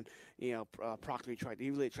over again. Proctor, he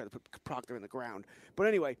really tried to put Proctor in the ground. But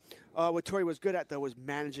anyway, what Torrey was good at, though, was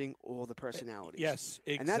managing all the personalities. Yes,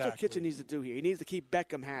 exactly. And that's what Kitchen needs to do here. He needs to keep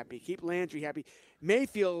Beckham happy, keep Landry happy.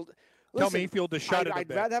 Mayfield, tell Mayfield to shut it a I'd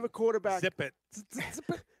bit. rather have a quarterback. Zip it.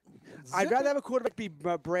 I'd rather have a quarterback be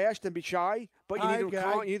brash than be shy, but you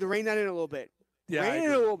need to rein that in a little bit. Yeah, rein it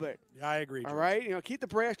in a little bit. Yeah, I agree. All right? Keep the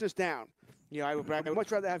brashness down. I would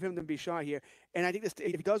much rather have him than be shy here. And I think if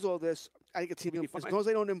he does all this, I think it's going to be fun. As long as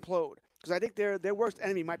they don't implode. Because I think their worst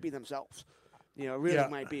enemy might be themselves.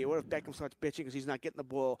 Might be. What if Beckham starts bitching because he's not getting the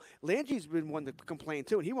ball? Landry's been one to complain,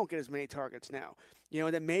 too, and he won't get as many targets now.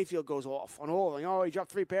 And then Mayfield goes off on all. He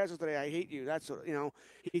dropped 3 passes today. I hate you. That's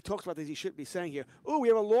he talks about things he shouldn't be saying here. Ooh, we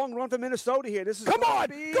have a long run to Minnesota here. This is Come on!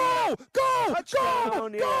 Go!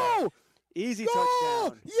 Touchdown, go! Easy go!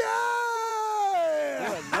 Touchdown. Yeah!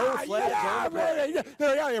 No flag.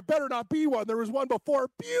 There better not be one. There was one before.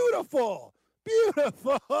 Beautiful. This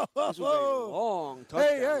was a long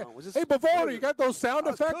touchdown. Hey, Bavona, you got those sound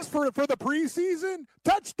effects for the preseason?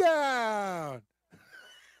 Touchdown!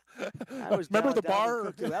 Remember the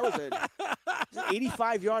bar? That was an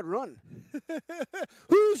 85-yard run.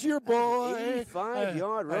 Who's your boy?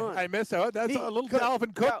 85-yard run. I miss it. That's a little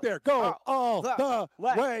Dalvin Cook there. Go all the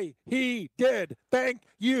way. He did. Thank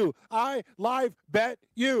you. I live bet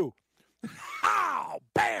you. Ow!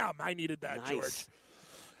 Bam! I needed that, nice. George.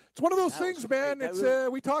 It's one of those things, man. It's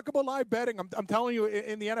we talk about live betting. I'm telling you,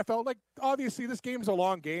 in the NFL, like obviously this game's a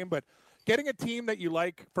long game, but getting a team that you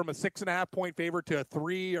like from a 6.5 point favorite to a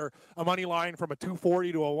 3, or a money line from a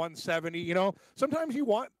 240 to a 170, sometimes you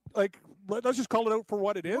want, like, let's just call it out for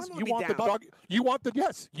what it is. You want the dog. You want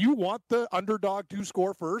the underdog to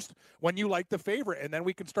score first when you like the favorite, and then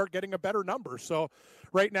we can start getting a better number. So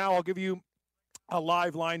right now I'll give you a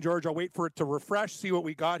live line, George. I'll wait for it to refresh, see what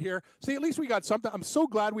we got here. See, at least we got something. I'm so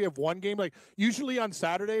glad we have one game. Like, usually on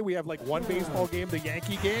Saturday, we have, like, one baseball game, the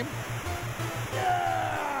Yankee game.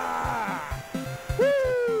 Yeah!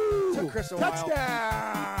 Woo! Took Chris a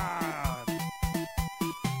Touchdown!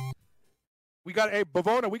 We got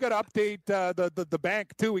Bavona. We got to update the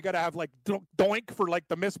bank too. We got to have like doink for like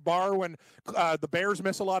the missed bar when the Bears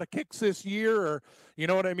miss a lot of kicks this year, or you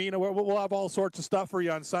know what I mean. We'll have all sorts of stuff for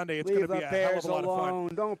you on Sunday. It's going to be a hell of a lot of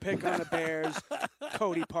fun. Don't pick on the Bears,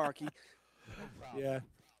 Cody Parkey. Yeah.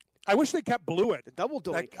 I wish they kept Blewett. The double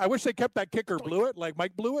doink. I wish they kept that kicker Blewett, like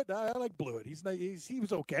Mike Blewett. I like Blewett. He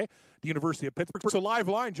was okay. The University of Pittsburgh. So live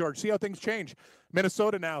line, George. See how things change.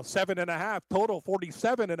 Minnesota now 7.5 total,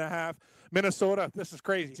 47.5. Minnesota. This is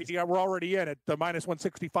crazy. See, we're already in at the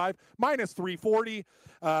 -165, -340,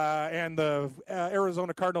 and the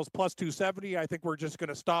Arizona Cardinals +270. I think we're just going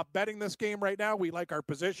to stop betting this game right now. We like our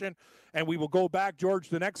position, and we will go back, George.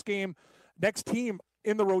 The next game, next team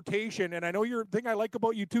in the rotation, and I know your thing I like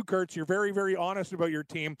about you too, Kurtz, you're very, very honest about your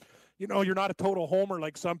team. You're not a total homer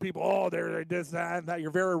like some people. Oh, they're this, that, and that. You're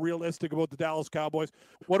very realistic about the Dallas Cowboys.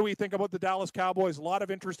 What do we think about the Dallas Cowboys? A lot of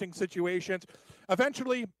interesting situations.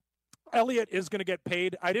 Eventually, Elliott is going to get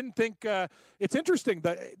paid. I didn't think it's interesting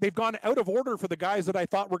that they've gone out of order for the guys that I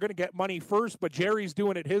thought were going to get money first, but Jerry's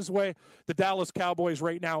doing it his way. The Dallas Cowboys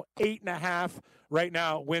right now, 8.5 right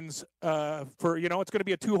now wins for, it's going to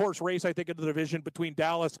be a 2-horse race, I think, in the division between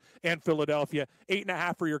Dallas and Philadelphia.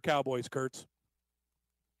 8.5 for your Cowboys, Kurtz.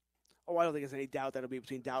 Oh, I don't think there's any doubt that'll be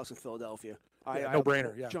between Dallas and Philadelphia. No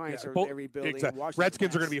brainer. Yeah. Giants are every building. Exactly.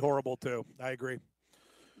 Redskins are going to be horrible too. I agree.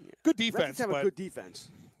 Yeah. Good defense. Redskins have a good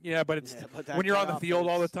defense. Yeah, but when you're on the field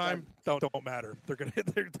all the time, don't matter.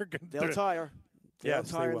 They'll tire. Yes,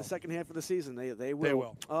 they'll tire in the second half of the season. They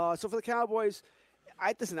will. So for the Cowboys,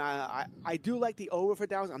 I do like the over for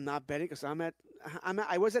Dallas. I'm not betting because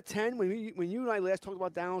I was at 10 when you and I last talked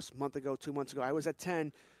about Dallas a month ago, 2 months ago. I was at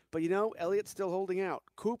 10. But, Elliott's still holding out.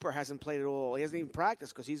 Cooper hasn't played at all. He hasn't even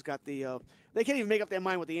practiced because he's got the they can't even make up their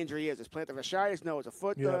mind what the injury is. It's plantar fasciitis? No, it's a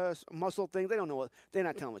foot muscle thing. They don't know. They're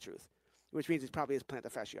not telling the truth, which means it probably is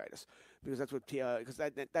plantar fasciitis because that's what because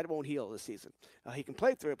that won't heal this season. He can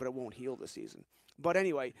play through it, but it won't heal this season. But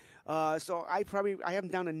anyway, so I have him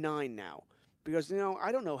down to 9 now because,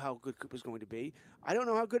 I don't know how good Cooper's going to be. I don't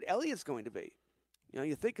know how good Elliott's going to be.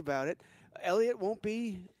 You think about it. Elliott won't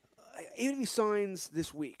be – even if he signs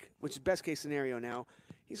this week, which is best case scenario now,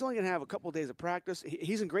 he's only going to have a couple of days of practice.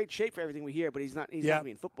 He's in great shape for everything we hear, but he's not going to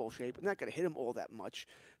be in football shape. I'm not going to hit him all that much.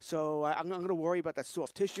 So I'm going to worry about that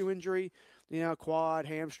soft tissue injury, quad,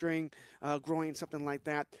 hamstring, groin, something like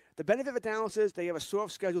that. The benefit of Dallas is they have a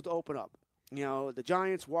soft schedule to open up. The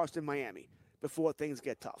Giants, Washington, Miami, before things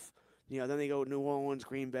get tough. Then they go New Orleans,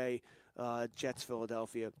 Green Bay, Jets,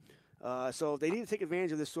 Philadelphia. So they need to take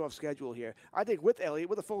advantage of this soft schedule here. I think with Elliott,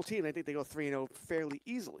 with a full team, I think they go 3-0 fairly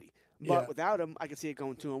easily. But without him, I can see it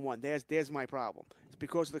going 2-1. There's my problem. It's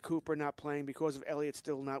because of the Cooper not playing, because of Elliott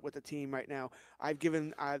still not with the team right now.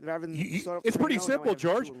 It's pretty simple,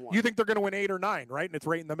 George. You think they're going to win 8 or 9, right? And it's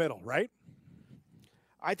right in the middle, right?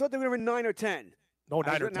 I thought they were going to win 9 or 10. No,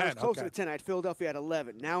 9 or 10. I was closer to 10. I had Philadelphia at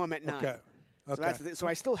 11. Now I'm at 9. Okay. So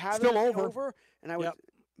I still have still it over, and I would,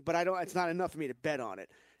 but I don't. It's not enough for me to bet on it.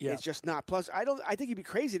 Yeah. It's just not. Plus, I think you'd be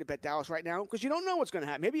crazy to bet Dallas right now because you don't know what's going to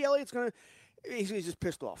happen. Maybe Elliott's going to. He's just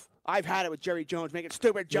pissed off. I've had it with Jerry Jones making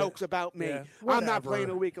stupid jokes about me. Yeah. I'm not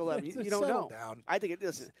playing a week 11. You don't know. Down. I think it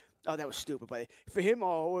isn't. Oh, that was stupid. But for him,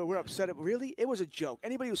 we're upset. Really? It was a joke.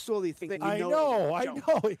 Anybody who saw the thing, I know.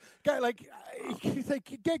 Guy,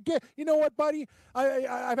 you know what, buddy?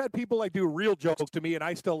 I've had people do real jokes to me, and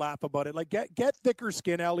I still laugh about it. Get thicker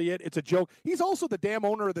skin, Elliott. It's a joke. He's also the damn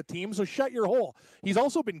owner of the team, so shut your hole. He's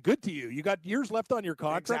also been good to you. You got years left on your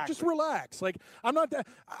contract. Exactly. Just relax. I'm not.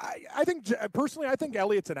 I think personally, I think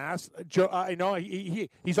Elliott's an ass. I know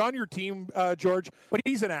he's on your team, George, but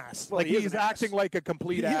he's an ass. Well, he's acting like a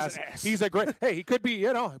complete ass. He's a great. Hey, he could be,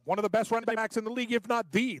 one of the best running backs in the league, if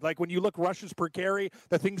not the. When you look rushes per carry,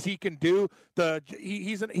 the things he can do.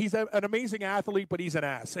 He's an amazing athlete, but he's an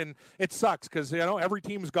ass, and it sucks because every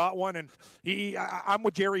team's got one. And I'm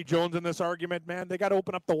with Jerry Jones in this argument, man. They got to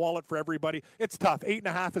open up the wallet for everybody. It's tough.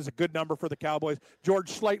 8.5 is a good number for the Cowboys. George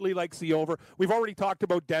slightly likes the over. We've already talked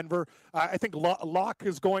about Denver. I think Locke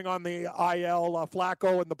is going on the IL.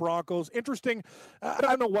 Flacco and the Broncos. Interesting. I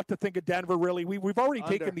don't know what to think of Denver. Really, we've already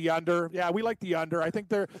taken the under. Yeah, we like the under. I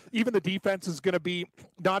think even the defense is going to be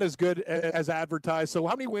not as good as advertised. So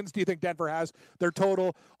how many wins do you think Denver has? Their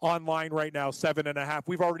total online right now, 7.5.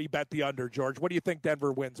 We've already bet the under, George. What do you think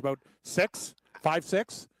Denver wins? About 6? 5,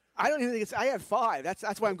 6? I don't even think it's. I have 5.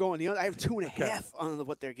 That's why I'm going the under. I have 2.5 on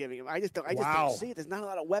what they're giving him. I just don't see it. There's not a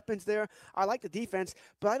lot of weapons there. I like the defense,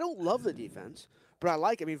 but I don't love the defense. But I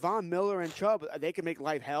like it. I mean, Von Miller and Chubb, they can make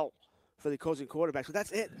life hell for the opposing quarterback. So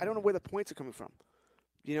that's it. I don't know where the points are coming from.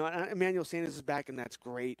 Emmanuel Sanders is back, and that's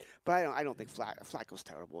great. But I don't think Flacco's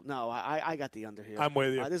terrible. No, I got the under here. I'm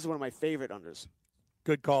with you. This is one of my favorite unders.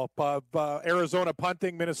 Good call. Arizona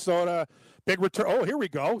punting, Minnesota. Big return. Oh, here we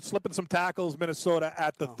go. Slipping some tackles, Minnesota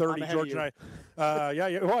at the 30. George and I.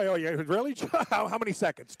 Yeah. Oh, yeah. Really? How many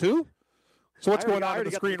seconds? 2? So what's going on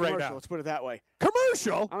the screen right now? Let's put it that way.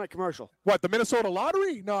 Commercial? I'm at commercial. What, the Minnesota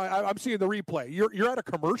Lottery? No, I'm seeing the replay. You're at a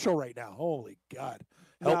commercial right now. Holy God.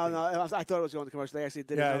 No, I thought it was going to commercial. They actually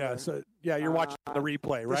did it. Yeah. So, you're watching the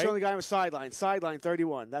replay, right? Showing the guy on the sideline. Sideline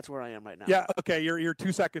 31. That's where I am right now. Yeah, okay. You're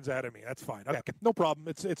 2 seconds ahead of me. That's fine. Okay, no problem.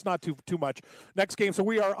 It's not too much. Next game. So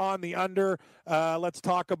we are on the under. Let's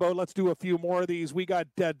do a few more of these. We got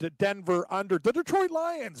Denver under. The Detroit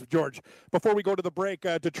Lions, George. Before we go to the break,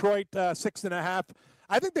 Detroit 6.5.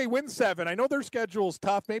 I think they win 7. I know their schedule's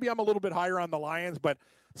tough. Maybe I'm a little bit higher on the Lions, but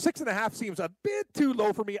 6.5 seems a bit too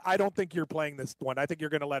low for me. I don't think you're playing this one. I think you're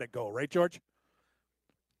going to let it go, right, George?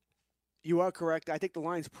 You are correct. I think the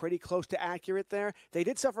line's pretty close to accurate there. They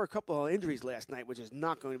did suffer a couple of injuries last night, which is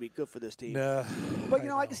not going to be good for this team. But,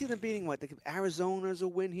 I can see them beating Arizona's a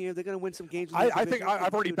win here. They're going to win some games. I think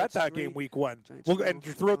I've already bet that game week 1. And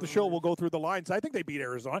throughout the show, we'll go through the lines. I think they beat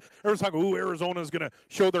Arizona. Everyone's talking, Arizona's going to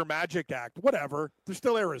show their magic act. Whatever. They're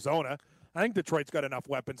still Arizona. I think Detroit's got enough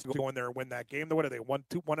weapons to go in there and win that game. What are they,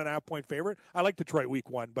 1.5 point favorite? I like Detroit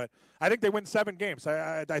week 1, but I think they win 7 games.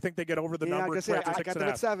 I think they get over the number. I got them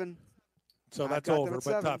at 7. So that's over,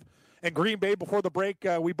 but tough. And Green Bay, before the break,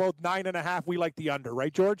 we both 9.5. We like the under,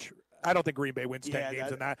 right, George? I don't think Green Bay wins 10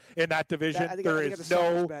 games in that division. There is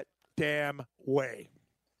no damn way.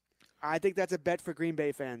 I think that's a bet for Green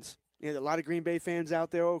Bay fans. A lot of Green Bay fans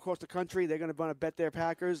out there all across the country. They're going to want to bet their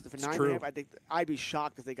Packers for 9.5. I think I'd be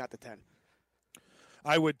shocked if they got the 10.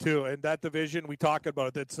 I would too. And that division we talk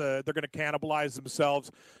about, they're going to cannibalize themselves.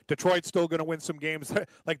 Detroit's still going to win some games.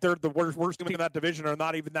 They're the worst team in that division are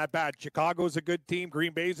not even that bad. Chicago's a good team.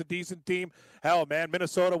 Green Bay's a decent team. Hell, man,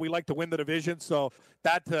 Minnesota, we like to win the division. So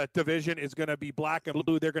that division is going to be black and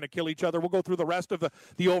blue. They're going to kill each other. We'll go through the rest of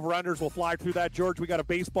the over-unders. We'll fly through that, George. We got a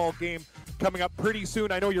baseball game coming up pretty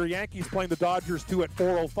soon. I know your Yankees playing the Dodgers too at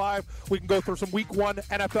 4:05. We can go through some week 1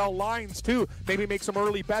 NFL lines too. Maybe make some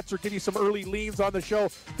early bets or give you some early leans on the show.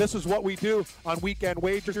 This is what we do on Weekend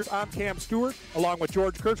Wagers. I'm Cam Stewart, along with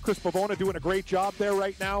George Kurtz. Chris Pavona doing a great job there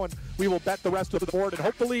right now, and we will bet the rest of the board. And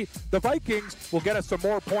hopefully the Vikings will get us some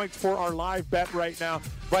more points for our live bet right now.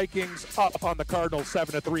 Vikings up on the Cardinals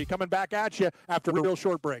 7-3. Coming back at you after a real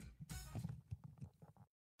short break.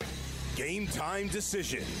 Game time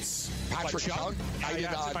decisions. Patrick Young,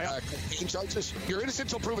 game sentences. You're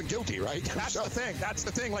innocent until proven guilty, right? That's the thing. That's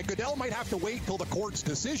the thing. Like, Goodell might have to wait till the court's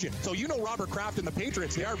decision. So, Robert Kraft and the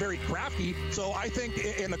Patriots, they are very crafty. So I think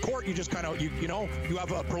in the court, you just kind of, you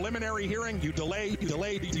have a preliminary hearing, you delay,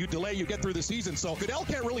 you get through the season. So Goodell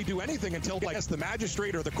can't really do anything until, I guess, the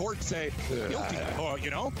magistrate or the court say guilty,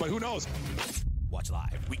 but who knows? Watch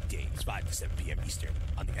live weekdays, 5 to 7 p.m. Eastern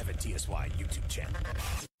on the FNTSY YouTube channel.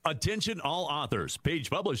 Attention all authors. Page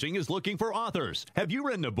Publishing is looking for authors. Have you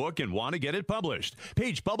written a book and want to get it published?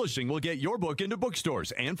 Page Publishing will get your book into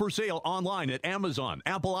bookstores and for sale online at Amazon,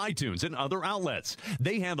 Apple iTunes, and other outlets.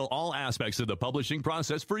 They handle all aspects of the publishing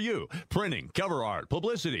process for you. Printing, cover art,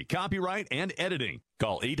 publicity, copyright, and editing.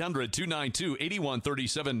 Call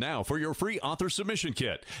 800-292-8137 now for your free author submission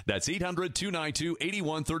kit. That's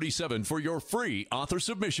 800-292-8137 for your free author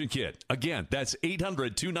submission kit. Again, that's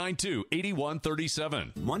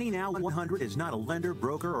 800-292-8137. Money Now 100 is not a lender,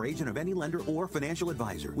 broker, or agent of any lender or financial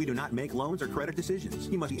advisor. We do not make loans or credit decisions.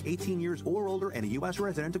 You must be 18 years or older and a U.S.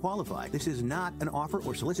 resident to qualify. This is not an offer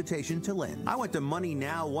or solicitation to lend. I went to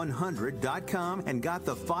MoneyNow100.com and got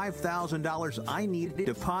the $5,000 I needed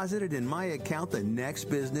deposited in my account the next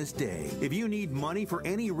business day. If you need money for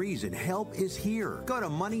any reason, help is here. Go to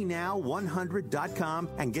MoneyNow100.com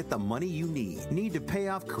and get the money you need. Need to pay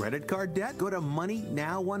off credit card debt? Go to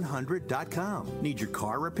MoneyNow100.com. Need your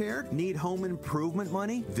car repaired? Need home improvement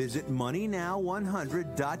money? Visit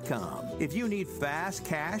MoneyNow100.com. If you need fast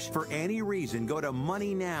cash for any reason, go to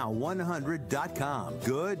MoneyNow100.com.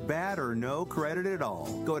 Good, bad, or no credit at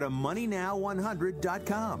all. Go to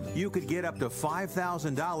MoneyNow100.com. You could get up to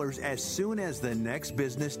 $5,000 as soon as the next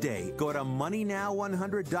business day. Go to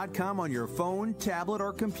MoneyNow100.com on your phone, tablet,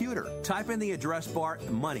 or computer. Type in the address bar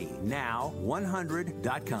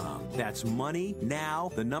MoneyNow100.com. That's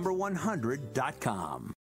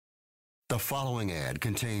MoneyNow100.com. The following ad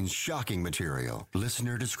contains shocking material.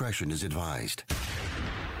 Listener discretion is advised.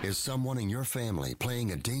 Is someone in your family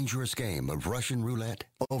playing a dangerous game of Russian roulette?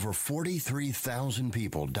 Over 43,000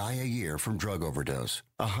 people die a year from drug overdose.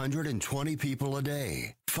 120 people a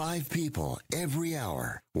day. 5 people every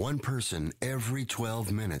hour. 1 person every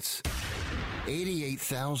 12 minutes.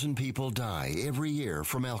 88,000 people die every year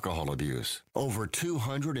from alcohol abuse. Over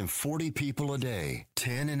 240 people a day.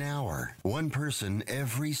 10 an hour. 1 person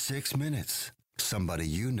every 6 minutes. Somebody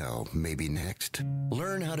you know may be next.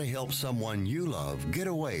 Learn how to help someone you love get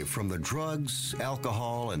away from the drugs,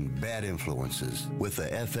 alcohol, and bad influences. With the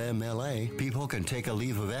FMLA, people can take a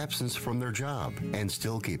leave of absence from their job and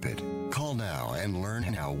still keep it. Call now and learn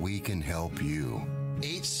how we can help you.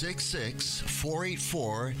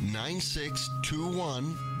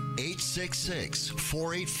 866-484-9621.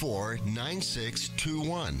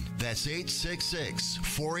 866-484-9621. That's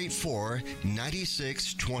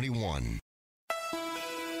 866-484-9621.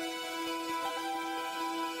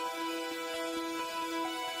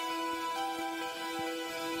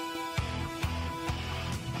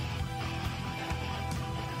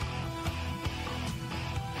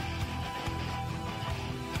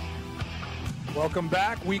 Welcome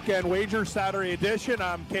back. Weekend Wager, Saturday edition.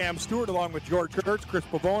 I'm Cam Stewart along with George Kurtz, Chris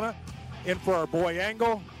Pavona, in for our boy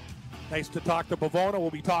Angle. Nice to talk to Pavona. We'll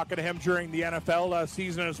be talking to him during the NFL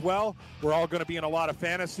season as well. We're all going to be in a lot of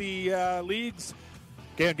fantasy leagues.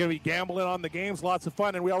 Going to be gambling on the games. Lots of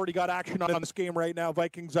fun. And we already got action on this game right now.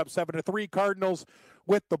 Vikings up 7-3. Cardinals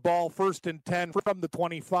with the ball, 1st and 10 from the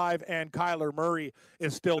 25. And Kyler Murray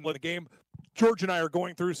is still in the game. George and I are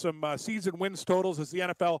going through some season wins totals as the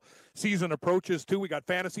NFL season approaches, too. We got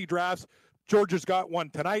fantasy drafts. George has got one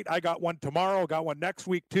tonight. I got one tomorrow. Got one next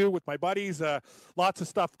week, too, with my buddies. Lots of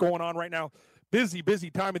stuff going on right now. Busy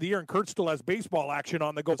time of the year, and Kurt still has baseball action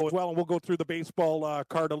on the go as well, and we'll go through the baseball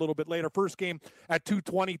card a little bit later. First game at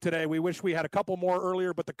 2:20 today. We wish we had a couple more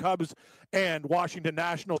earlier, but the Cubs and Washington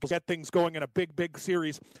Nationals get things going in a big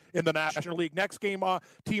series in the National League. Next game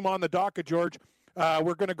team on the docket, George.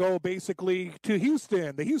 We're going to go basically to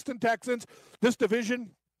Houston. The Houston Texans, this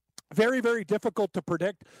division, very, very difficult to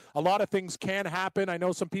predict. A lot of things can happen. I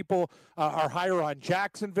know some people are higher on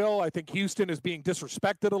Jacksonville. I think Houston is being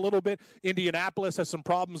disrespected a little bit. Indianapolis has some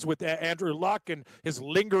problems with Andrew Luck and his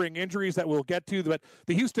lingering injuries that we'll get to. But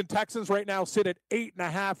the Houston Texans right now sit at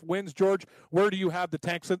 8.5 wins. George, where do you have the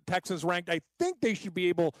Texans ranked? I think they should be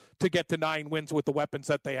able to get to 9 wins with the weapons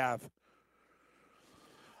that they have.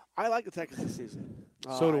 I like the Texans this season.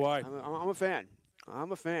 So do I. I'm a fan.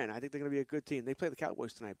 I'm a fan. I think they're going to be a good team. They play the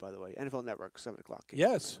Cowboys tonight, by the way. NFL Network, 7 o'clock.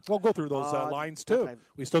 Yes. We'll go through those lines, too.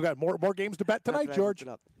 We still got more games to bet tonight, George.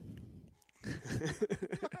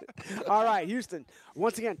 All right, Houston.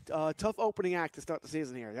 Once again, tough opening act to start the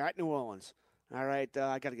season here. They're at New Orleans. All right,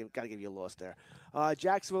 I gotta give you a loss there.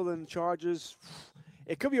 Jacksonville and Chargers.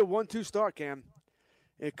 It could be a 1-2 start, Cam.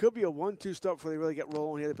 It could be a 1-2 start before they really get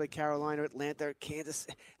rolling here. They play Carolina, Atlanta, Kansas.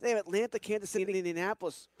 They have Atlanta, Kansas City, and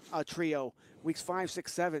Indianapolis trio, weeks 5,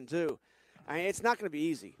 6, 7, too. I mean, it's not going to be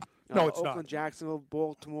easy. No, it's Oakland, not. Jacksonville,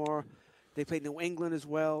 Baltimore. They played New England as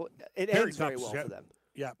well. It ends very well for them.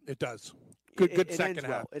 Yeah, it does. Good second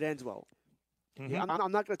half. It ends well. Mm-hmm. Yeah,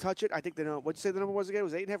 I'm not going to touch it. I think what'd you say the number was again? It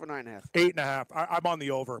was 8.5 or 9.5? 8.5. I'm on the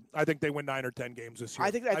over. I think they win 9 or 10 games this year. I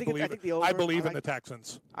think the over. I believe in the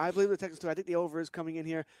Texans. I believe in the Texans too. I think the over is coming in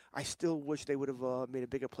here. I still wish they would have made a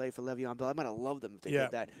bigger play for Le'Veon Bell. I might have loved them if they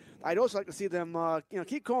did that. I'd also like to see them,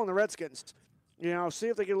 keep calling the Redskins. See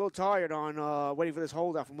if they get a little tired on waiting for this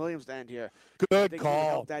holdout from Williams to end here. Good call.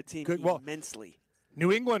 Help that team immensely.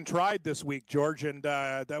 New England tried this week, George, and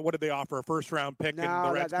what did they offer? A first-round pick, and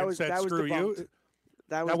the Redskins said, "Screw you."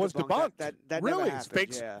 That was debunked. That really? never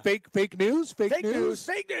happened. Fake news? Fake news.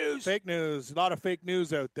 Fake news. A lot of fake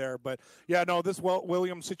news out there. But, this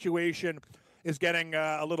Williams situation is getting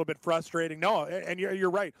a little bit frustrating. No, and you're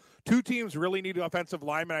right. Two teams really need offensive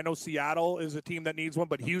linemen. I know Seattle is a team that needs one,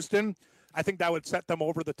 but Houston, I think that would set them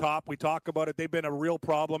over the top. We talk about it. They've been a real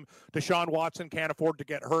problem. Deshaun Watson can't afford to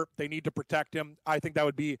get hurt. They need to protect him. I think that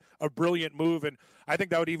would be a brilliant move, and I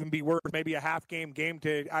think that would even be worth maybe a half-game game.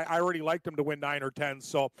 I already liked them to win 9 or 10,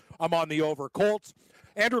 so I'm on the over. Colts,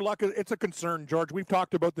 Andrew Luck, it's a concern, George. We've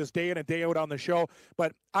talked about this day in and day out on the show,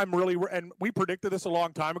 but and we predicted this a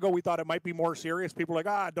long time ago. We thought it might be more serious. People are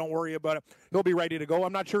like, don't worry about it. He'll be ready to go.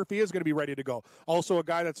 I'm not sure if he is going to be ready to go. Also a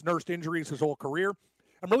guy that's nursed injuries his whole career.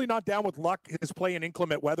 I'm really not down with Luck, his play in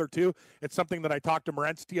inclement weather, too. It's something that I talked to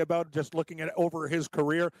Morency about, just looking at over his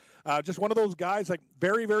career. Just one of those guys, like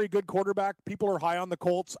very, very good quarterback. People are high on the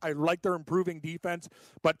Colts. I like their improving defense.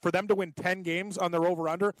 But for them to win 10 games on their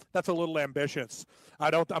over-under, that's a little ambitious.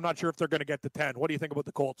 I'm not sure if they're going to get to 10. What do you think about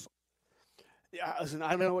the Colts? Yeah, listen,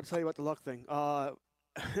 I don't know what to tell you about the Luck thing.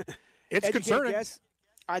 It's concerning.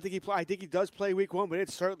 I think he does play week 1, but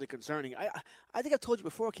it's certainly concerning. I think I've told you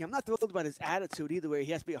before, Kim, I'm not thrilled about his attitude either way.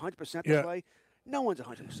 He has to be 100% to play. No one's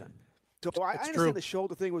 100%. So I understand the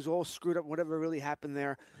shoulder thing was all screwed up, whatever really happened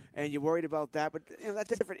there, and you're worried about that. But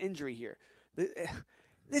that's a different injury here. This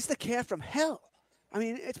is the calf from hell. I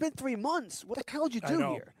mean, it's been 3 months. What the hell did you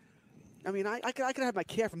do here? I mean, I could have my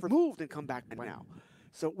calf removed and come back now.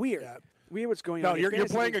 So weird. Yeah. Weird what's going on. No, you're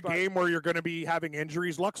playing a game where you're going to be having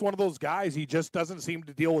injuries. Luck's one of those guys. He just doesn't seem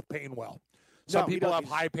to deal with pain well. Some people have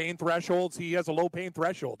high pain thresholds. He has a low pain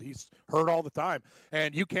threshold. He's hurt all the time.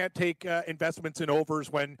 And you can't take investments in overs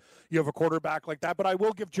when you have a quarterback like that. But I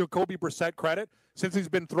will give Jacoby Brissett credit. Since he's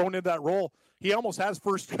been thrown into that role, he almost has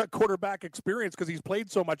first quarterback experience because he's played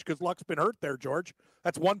so much because Luck's been hurt there, George.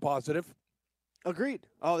 That's one positive. Agreed.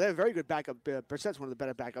 Oh, they're a very good backup. Brissett's one of the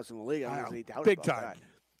better backups in the league. I don't have any doubt Big about time. that.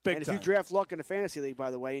 Big and time. if you draft Luck in the fantasy league, by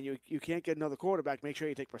the way, and you can't get another quarterback, make sure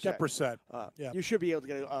you take Brissett. Get Brissett. You should be able to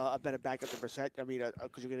get a better backup than Brissett. I mean,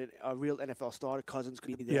 because you get a real NFL starter. Cousins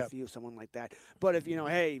could be there for you, someone like that. But if,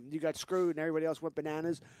 hey, you got screwed and everybody else went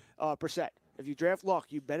bananas, Brissett. If you draft Luck,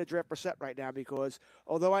 you better draft Brissett right now because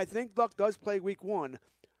although I think Luck does play week 1,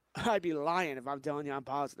 I'd be lying if I'm telling you I'm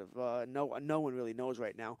positive. No one really knows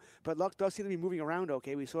right now. But Luck does seem to be moving around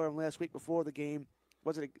okay. We saw him last week before the game. It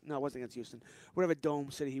wasn't against Houston. Whatever dome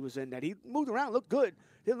city he was in, that he moved around, looked good.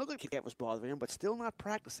 Didn't look like calf was bothering him, but still not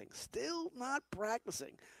practicing.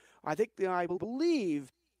 I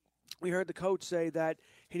believe we heard the coach say that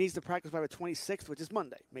he needs to practice by the 26th, which is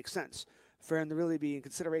Monday. Makes sense for him to really be in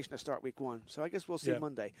consideration to start week 1. So I guess we'll see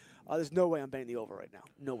Monday. There's no way I'm betting the over right now.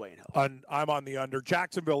 No way in hell. I'm on the under.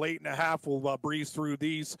 Jacksonville 8.5. We'll breeze through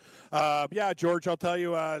these. George, I'll tell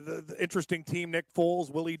you, the interesting team, Nick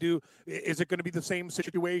Foles, will he do? Is it going to be the same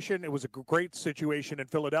situation? It was a great situation in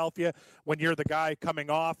Philadelphia when you're the guy coming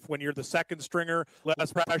off, when you're the second stringer,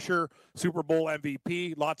 less pressure, Super Bowl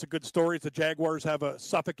MVP, lots of good stories. The Jaguars have a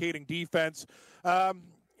suffocating defense.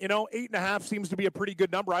 8.5 seems to be a pretty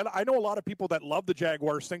good number. I know a lot of people that love the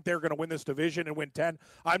Jaguars think they're going to win this division and win 10.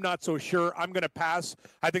 I'm not so sure. I'm going to pass.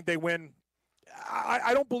 I think they win.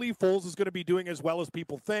 I don't believe Foles is going to be doing as well as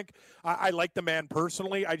people think. I like the man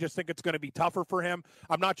personally. I just think it's going to be tougher for him.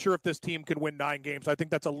 I'm not sure if this team can win 9 games. I think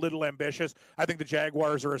that's a little ambitious. I think the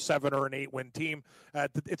Jaguars are a 7 or an 8-win team.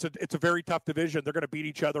 It's a very tough division. They're going to beat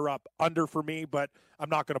each other up. Under for me, but I'm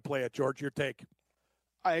not going to play it. George, your take.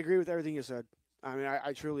 I agree with everything you said. I mean,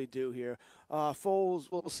 I truly do here. Foles,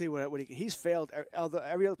 we'll see what he can. He's failed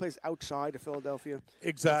every other place outside of Philadelphia.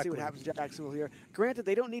 Exactly. Let's see what happens to Jacksonville here. Granted,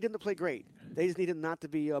 they don't need him to play great. They just need him not to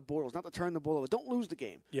be Bortles, not to turn the ball over. Don't lose the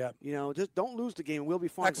game. Yeah. Just don't lose the game, and we'll be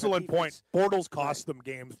fine. Excellent point. Bortles cost them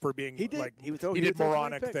games for being he did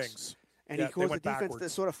moronic things. And he caused the defense to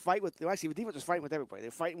sort of fight with – actually, the defense was fighting with everybody.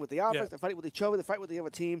 They're fighting with the offense. They're fighting with each other. They're fighting with the other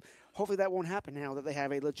team. Hopefully that won't happen now that they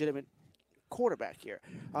have a legitimate quarterback here.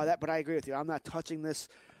 But I agree with you. I'm not touching this.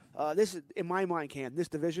 This is, in my mind, Cam, this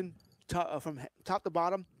division, from top to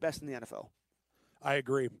bottom, best in the NFL. I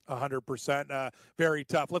agree 100%. Very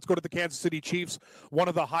tough. Let's go to the Kansas City Chiefs. One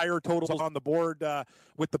of the higher totals on the board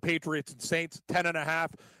with the Patriots and Saints,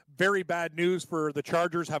 10.5. Very bad news for the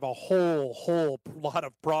Chargers. Have a whole lot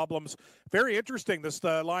of problems. Very interesting. This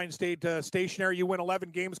line stayed stationary. You win 11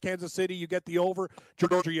 games, Kansas City. You get the over.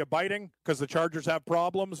 Georgia, are you biting because the Chargers have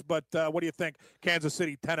problems? But what do you think? Kansas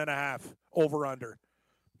City, 10.5, over under.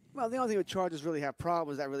 Well, the only thing with Chargers really have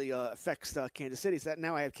problems that really affects Kansas City is that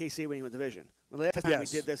now I have KC winning the division. Well, last time we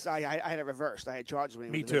did this, I had it reversed. I had Chargers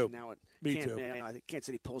winning the division. Now Me too. I think Kansas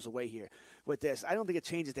City pulls away here with this. I don't think it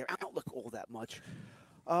changes their outlook all that much.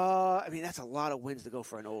 I mean, that's a lot of wins to go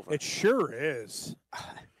for an over. It sure is.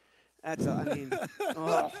 But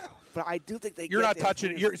I do think You're not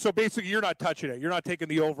touching it. So basically, you're not touching it. You're not taking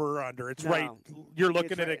the over or under. It's right. You're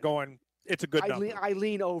looking at it going, it's a good number. I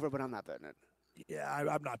lean over, but I'm not betting it. Yeah,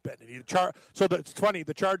 I'm not betting it either. It's funny.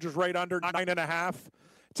 The Chargers right under 9.5.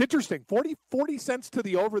 It's interesting. 40 cents to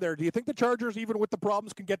the over there. Do you think the Chargers, even with the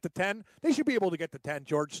problems, can get to 10? They should be able to get to 10,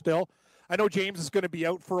 George, still. I know James is going to be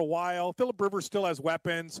out for a while. Phillip Rivers still has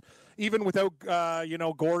weapons. Even without,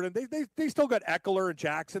 Gordon, they still got Eckler and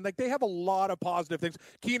Jackson. Like, they have a lot of positive things.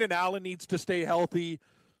 Keenan Allen needs to stay healthy.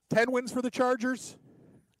 10 wins for the Chargers?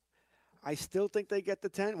 I still think they get the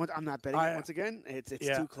 10. I'm not betting it once again. It's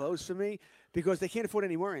too close for me because they can't afford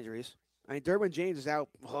any more injuries. I mean, Derwin James is out.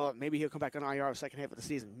 Maybe he'll come back on IR the second half of the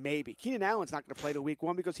season. Maybe. Keenan Allen's not going to play till week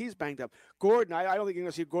 1 because he's banged up. Gordon, I don't think you're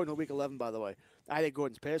going to see Gordon till week 11, by the way. I think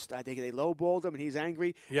Gordon's pissed. I think they lowballed him, and he's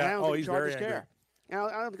angry. Yeah. And I don't think he's the Chargers very care. I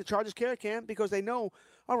don't think the Chargers care, Cam, because they know,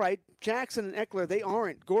 all right, Jackson and Eckler, they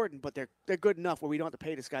aren't Gordon, but they're good enough where we don't have to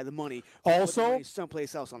pay this guy the money. Also,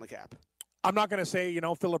 someplace else on the cap. I'm not going to say,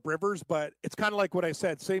 Phillip Rivers, but it's kind of like what I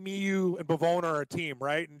said. Say me, you, and Bavona are a team,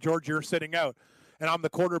 right? And, George, you're sitting out. And I'm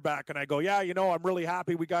the quarterback, and I go, I'm really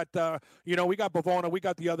happy. We got, we got Bavona. We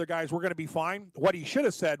got the other guys. We're going to be fine. What he should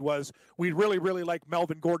have said was, we'd really, really like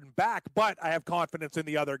Melvin Gordon back, but I have confidence in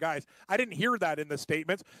the other guys. I didn't hear that in the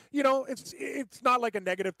statements. It's not like a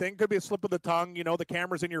negative thing. Could be a slip of the tongue. The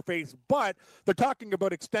camera's in your face. But they're talking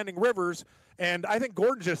about extending Rivers, and I think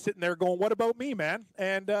Gordon's just sitting there going, what about me, man?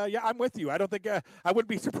 And, I'm with you. I don't think I wouldn't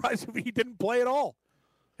be surprised if he didn't play at all.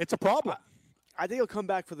 It's a problem. I think he'll come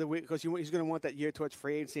back for the week because he's going to want that year towards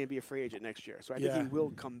free agency and be a free agent next year. So I think he will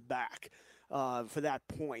come back for that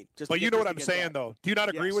point. But you know what I'm saying, though. Do you not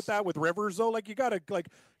agree with that with Rivers, though? Like, you got to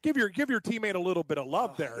give your teammate a little bit of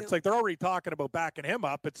love there. It's like they're already talking about backing him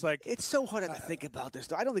up. It's like it's so hard to think about this,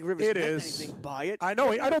 though. I don't think Rivers did anything by it. I know.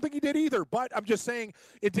 I don't think he did either. But I'm just saying,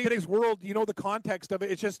 in today's world, the context of it.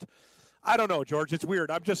 It's just. I don't know, George. It's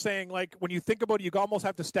weird. I'm just saying, like, when you think about it, you almost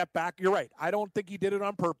have to step back. You're right. I don't think he did it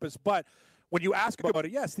on purpose, but when you ask about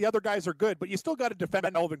it, yes, the other guys are good, but you still got to defend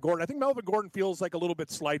Melvin Gordon. I think Melvin Gordon feels like a little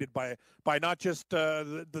bit slighted by not just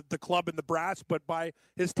the club and the brass, but by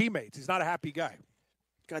his teammates. He's not a happy guy.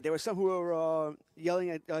 God, there were some who were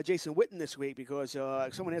yelling at Jason Witten this week because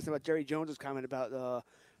someone asked him about Jerry Jones's comment about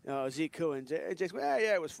Zeke and Jason,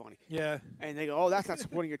 it was funny. Yeah. And they go, that's not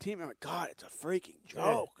supporting your team. I'm like, God, it's a freaking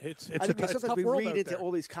joke. It's sometimes we read into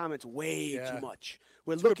all these comments way too much.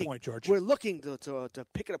 That's a good point, George. We're looking to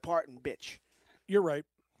pick it apart and bitch. You're right.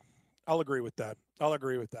 I'll agree with that.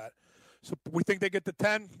 So we think they get to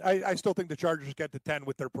 10. I still think the Chargers get to 10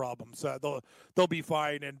 with their problems. They'll be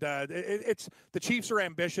fine. And it's the Chiefs are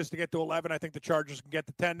ambitious to get to 11. I think the Chargers can get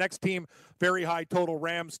to 10. Next team, very high total.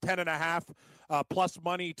 Rams 10.5 plus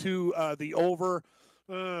money to the over.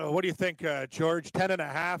 What do you think, George?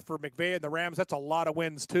 10.5 for McVay and the Rams. That's a lot of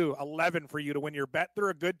wins too. 11 for you to win your bet. They're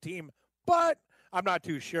a good team, but I'm not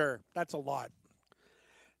too sure. That's a lot.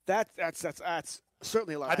 That's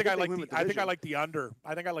certainly a lot. I think I like the under.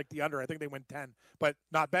 I think they win 10, but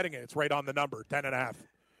not betting it. It's right on the number, 10.5.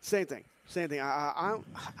 Same thing.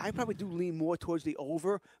 I probably do lean more towards the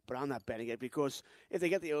over, but I'm not betting it because if they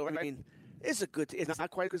get the over, I mean, it's a good. It's not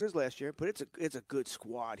quite as good as last year, but it's a good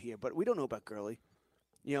squad here. But we don't know about Gurley.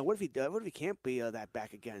 What if he does? What if he can't be that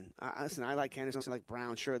back again? Listen, I like Henderson, I like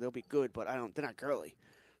Brown. Sure, they'll be good, but they're not Gurley.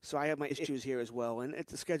 So I have my issues here as well, and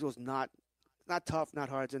the schedule's not tough, not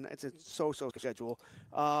hard. It's a so-so schedule.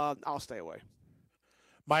 I'll stay away.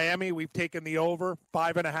 Miami, we've taken the over,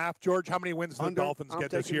 5.5. George, how many wins do the Dolphins get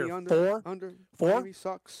this year? Under. 4? Miami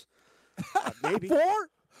sucks. Maybe. 4?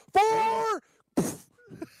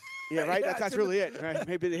 Yeah, right. That's really it. Right?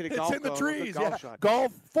 Maybe they hit a golf. It's in the trees. Golf shot.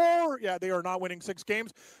 Golf 4. Yeah, they are not winning 6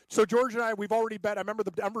 games. So George and I, we've already bet. I remember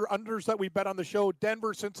the unders that we bet on the show.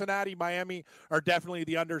 Denver, Cincinnati, Miami are definitely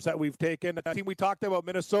the unders that we've taken. The team we talked about,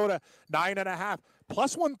 Minnesota, 9.5.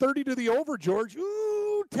 Plus 130 to the over, George.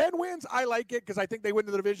 Ooh, 10 wins. I like it because I think they win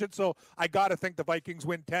the division. So I got to think the Vikings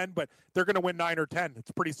win 10, but they're going to win 9 or 10.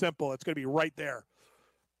 It's pretty simple. It's going to be right there.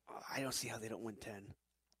 I don't see how they don't win 10.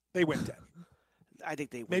 They win 10. I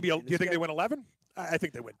think they win. Maybe. Do you think they win 11? I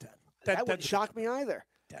think they win 10. That wouldn't shock me either.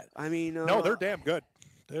 10. I mean, no, they're damn good.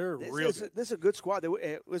 They're real good. This is a good squad.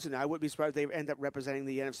 Listen, I wouldn't be surprised if they end up representing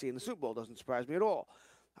the NFC in the Super Bowl. Doesn't surprise me at all.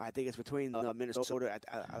 I think it's between Minnesota.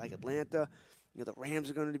 I like Atlanta. The Rams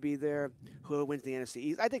are going to be there. Who wins the NFC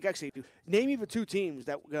East? I think actually, name even 2 teams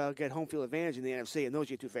that get home field advantage in the NFC, and those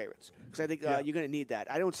are your 2 favorites. Because I think you're going to need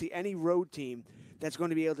that. I don't see any road team that's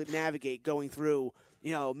going to be able to navigate going through,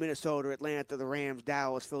 Minnesota, Atlanta, the Rams,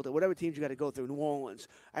 Dallas, Philadelphia, whatever teams you got to go through, New Orleans.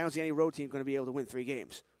 I don't see any road team going to be able to win 3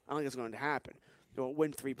 games. I don't think it's going to happen. They'll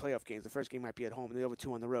win 3 playoff games. The first game might be at home, and the other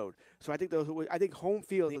 2 on the road. So I think home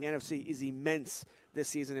field in the NFC is immense this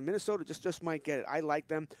season, and Minnesota just might get it. I like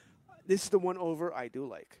them. This is the one over I do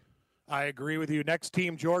like. I agree with you. Next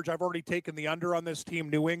team, George, I've already taken the under on this team,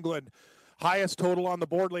 New England. Highest total on the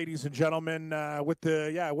board, ladies and gentlemen,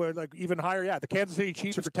 we're like even higher. Yeah, the Kansas City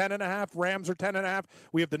Chiefs are 10.5. Rams are 10.5.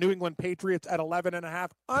 We have the New England Patriots at 11.5.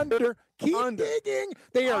 Under. Keep digging.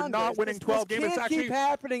 They are not winning 12 games. It's actually keep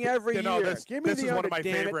happening every year. This is one of my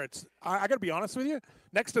favorites. I got to be honest with you.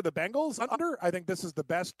 Next to the Bengals under, I think this is the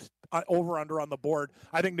best over-under on the board.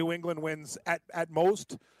 I think New England wins at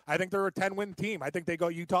most. I think they're a 10-win team. I think they go.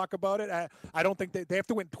 You talk about it. I don't think they have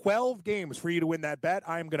to win 12 games for you to win that bet.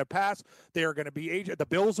 I am going to pass. They are going to be aged. The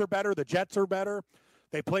Bills are better. The Jets are better.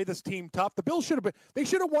 They play this team tough. The Bills should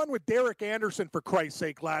have won with Derek Anderson, for Christ's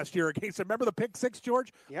sake, last year against them. Remember the pick 6,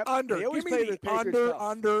 George? Yep. Under. Give me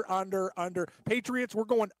the under. Patriots, we're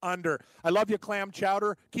going under. I love you, clam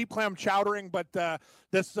chowder. Keep clam chowdering, but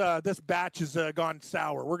this batch has gone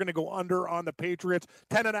sour. We're going to go under on the Patriots.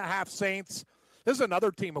 10.5 Saints. This is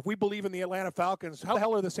another team. If we believe in the Atlanta Falcons, how the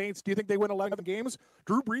hell are the Saints? Do you think they win 11 games?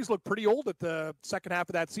 Drew Brees looked pretty old at the second half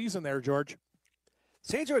of that season there, George.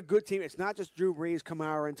 Saints are a good team. It's not just Drew Brees,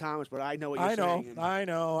 Kamara, and Thomas, but I know what you're saying. I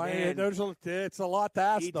know. It's a lot to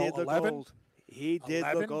ask, though. 11? He did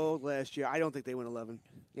look old last year. I don't think they win 11.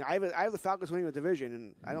 I have the Falcons winning the division,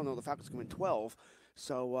 and I don't know the Falcons can win 12.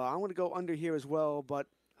 So I'm going to go under here as well, but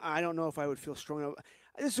I don't know if I would feel strong enough.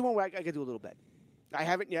 This is one where I could do a little bet. I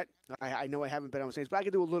haven't yet. I know I haven't bet on the Saints, but I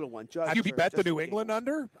could do a little one. Have you bet the New England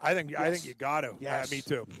under? I think you got to. Yes.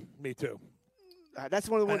 Me too. That's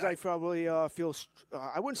one of the ones I probably feel.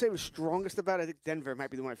 I wouldn't say it was strongest about. I think Denver might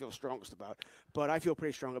be the one I feel strongest about. But I feel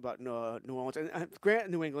pretty strong about New Orleans and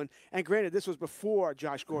New England. And granted, this was before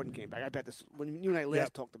Josh Gordon came back. I bet this when you and I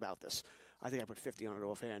last talked about this. I think I put 50 on it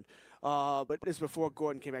offhand. But this is before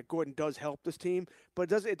Gordon came back. Gordon does help this team, but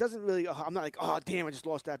it doesn't really. I'm not like, oh damn, I just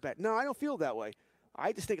lost that bet. No, I don't feel that way.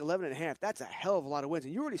 I just think 11.5. That's a hell of a lot of wins,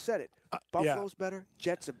 and you already said it. Buffalo's better.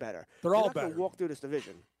 Jets are better. They're all not better. Going to walk through this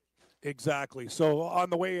division. Exactly. So on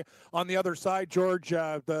the other side, George,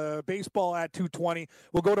 the baseball at 2:20.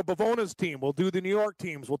 We'll go to Bavona's team. We'll do the New York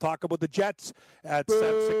teams. We'll talk about the Jets at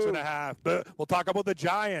 6.5. We'll talk about the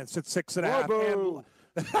Giants at 6.5.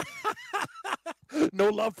 No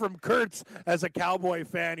love from Kurtz as a Cowboy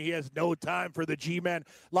fan. He has no time for the G-Men.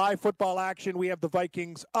 Live football action. We have the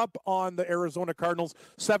Vikings up on the Arizona Cardinals,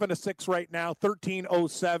 7-6 right now,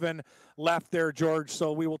 13:07 left there, George.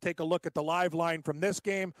 So we will take a look at the live line from this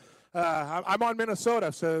game. I'm on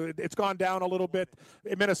Minnesota, so it's gone down a little bit.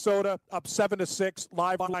 In Minnesota, up 7-6,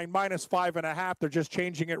 live line -5.5. They're just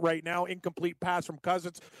changing it right now. Incomplete pass from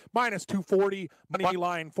Cousins, -240. Money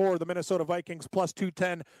line for the Minnesota Vikings,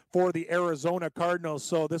 +210 for the Arizona Cardinals.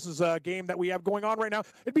 So this is a game that we have going on right now.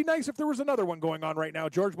 It'd be nice if there was another one going on right now,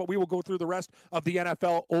 George, but we will go through the rest of the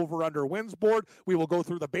NFL over-under wins board. We will go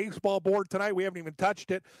through the baseball board tonight. We haven't even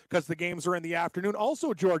touched it because the games are in the afternoon.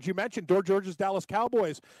 Also, George, you mentioned George's Dallas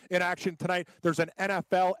Cowboys in action tonight. There's an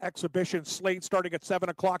NFL exhibition slate starting at 7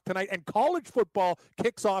 o'clock tonight, and college football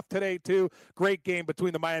kicks off today, too. Great game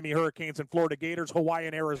between the Miami Hurricanes and Florida Gators, Hawaii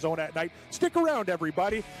and Arizona at night. Stick around,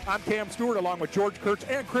 everybody. I'm Cam Stewart, along with George Kurtz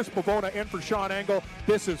and Chris Pavona, in for Sean Engel.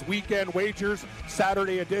 This is Weekend Wagers,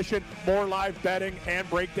 Saturday edition. More live betting and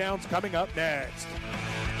breakdowns coming up next.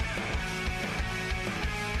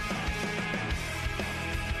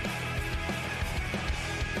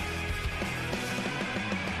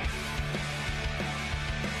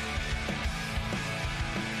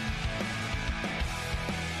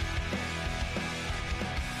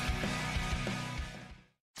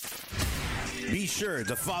 Be sure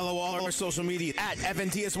to follow all our social media at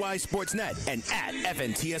FNTSY Sportsnet and at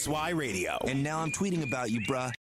FNTSY Radio. And now I'm tweeting about you, bruh.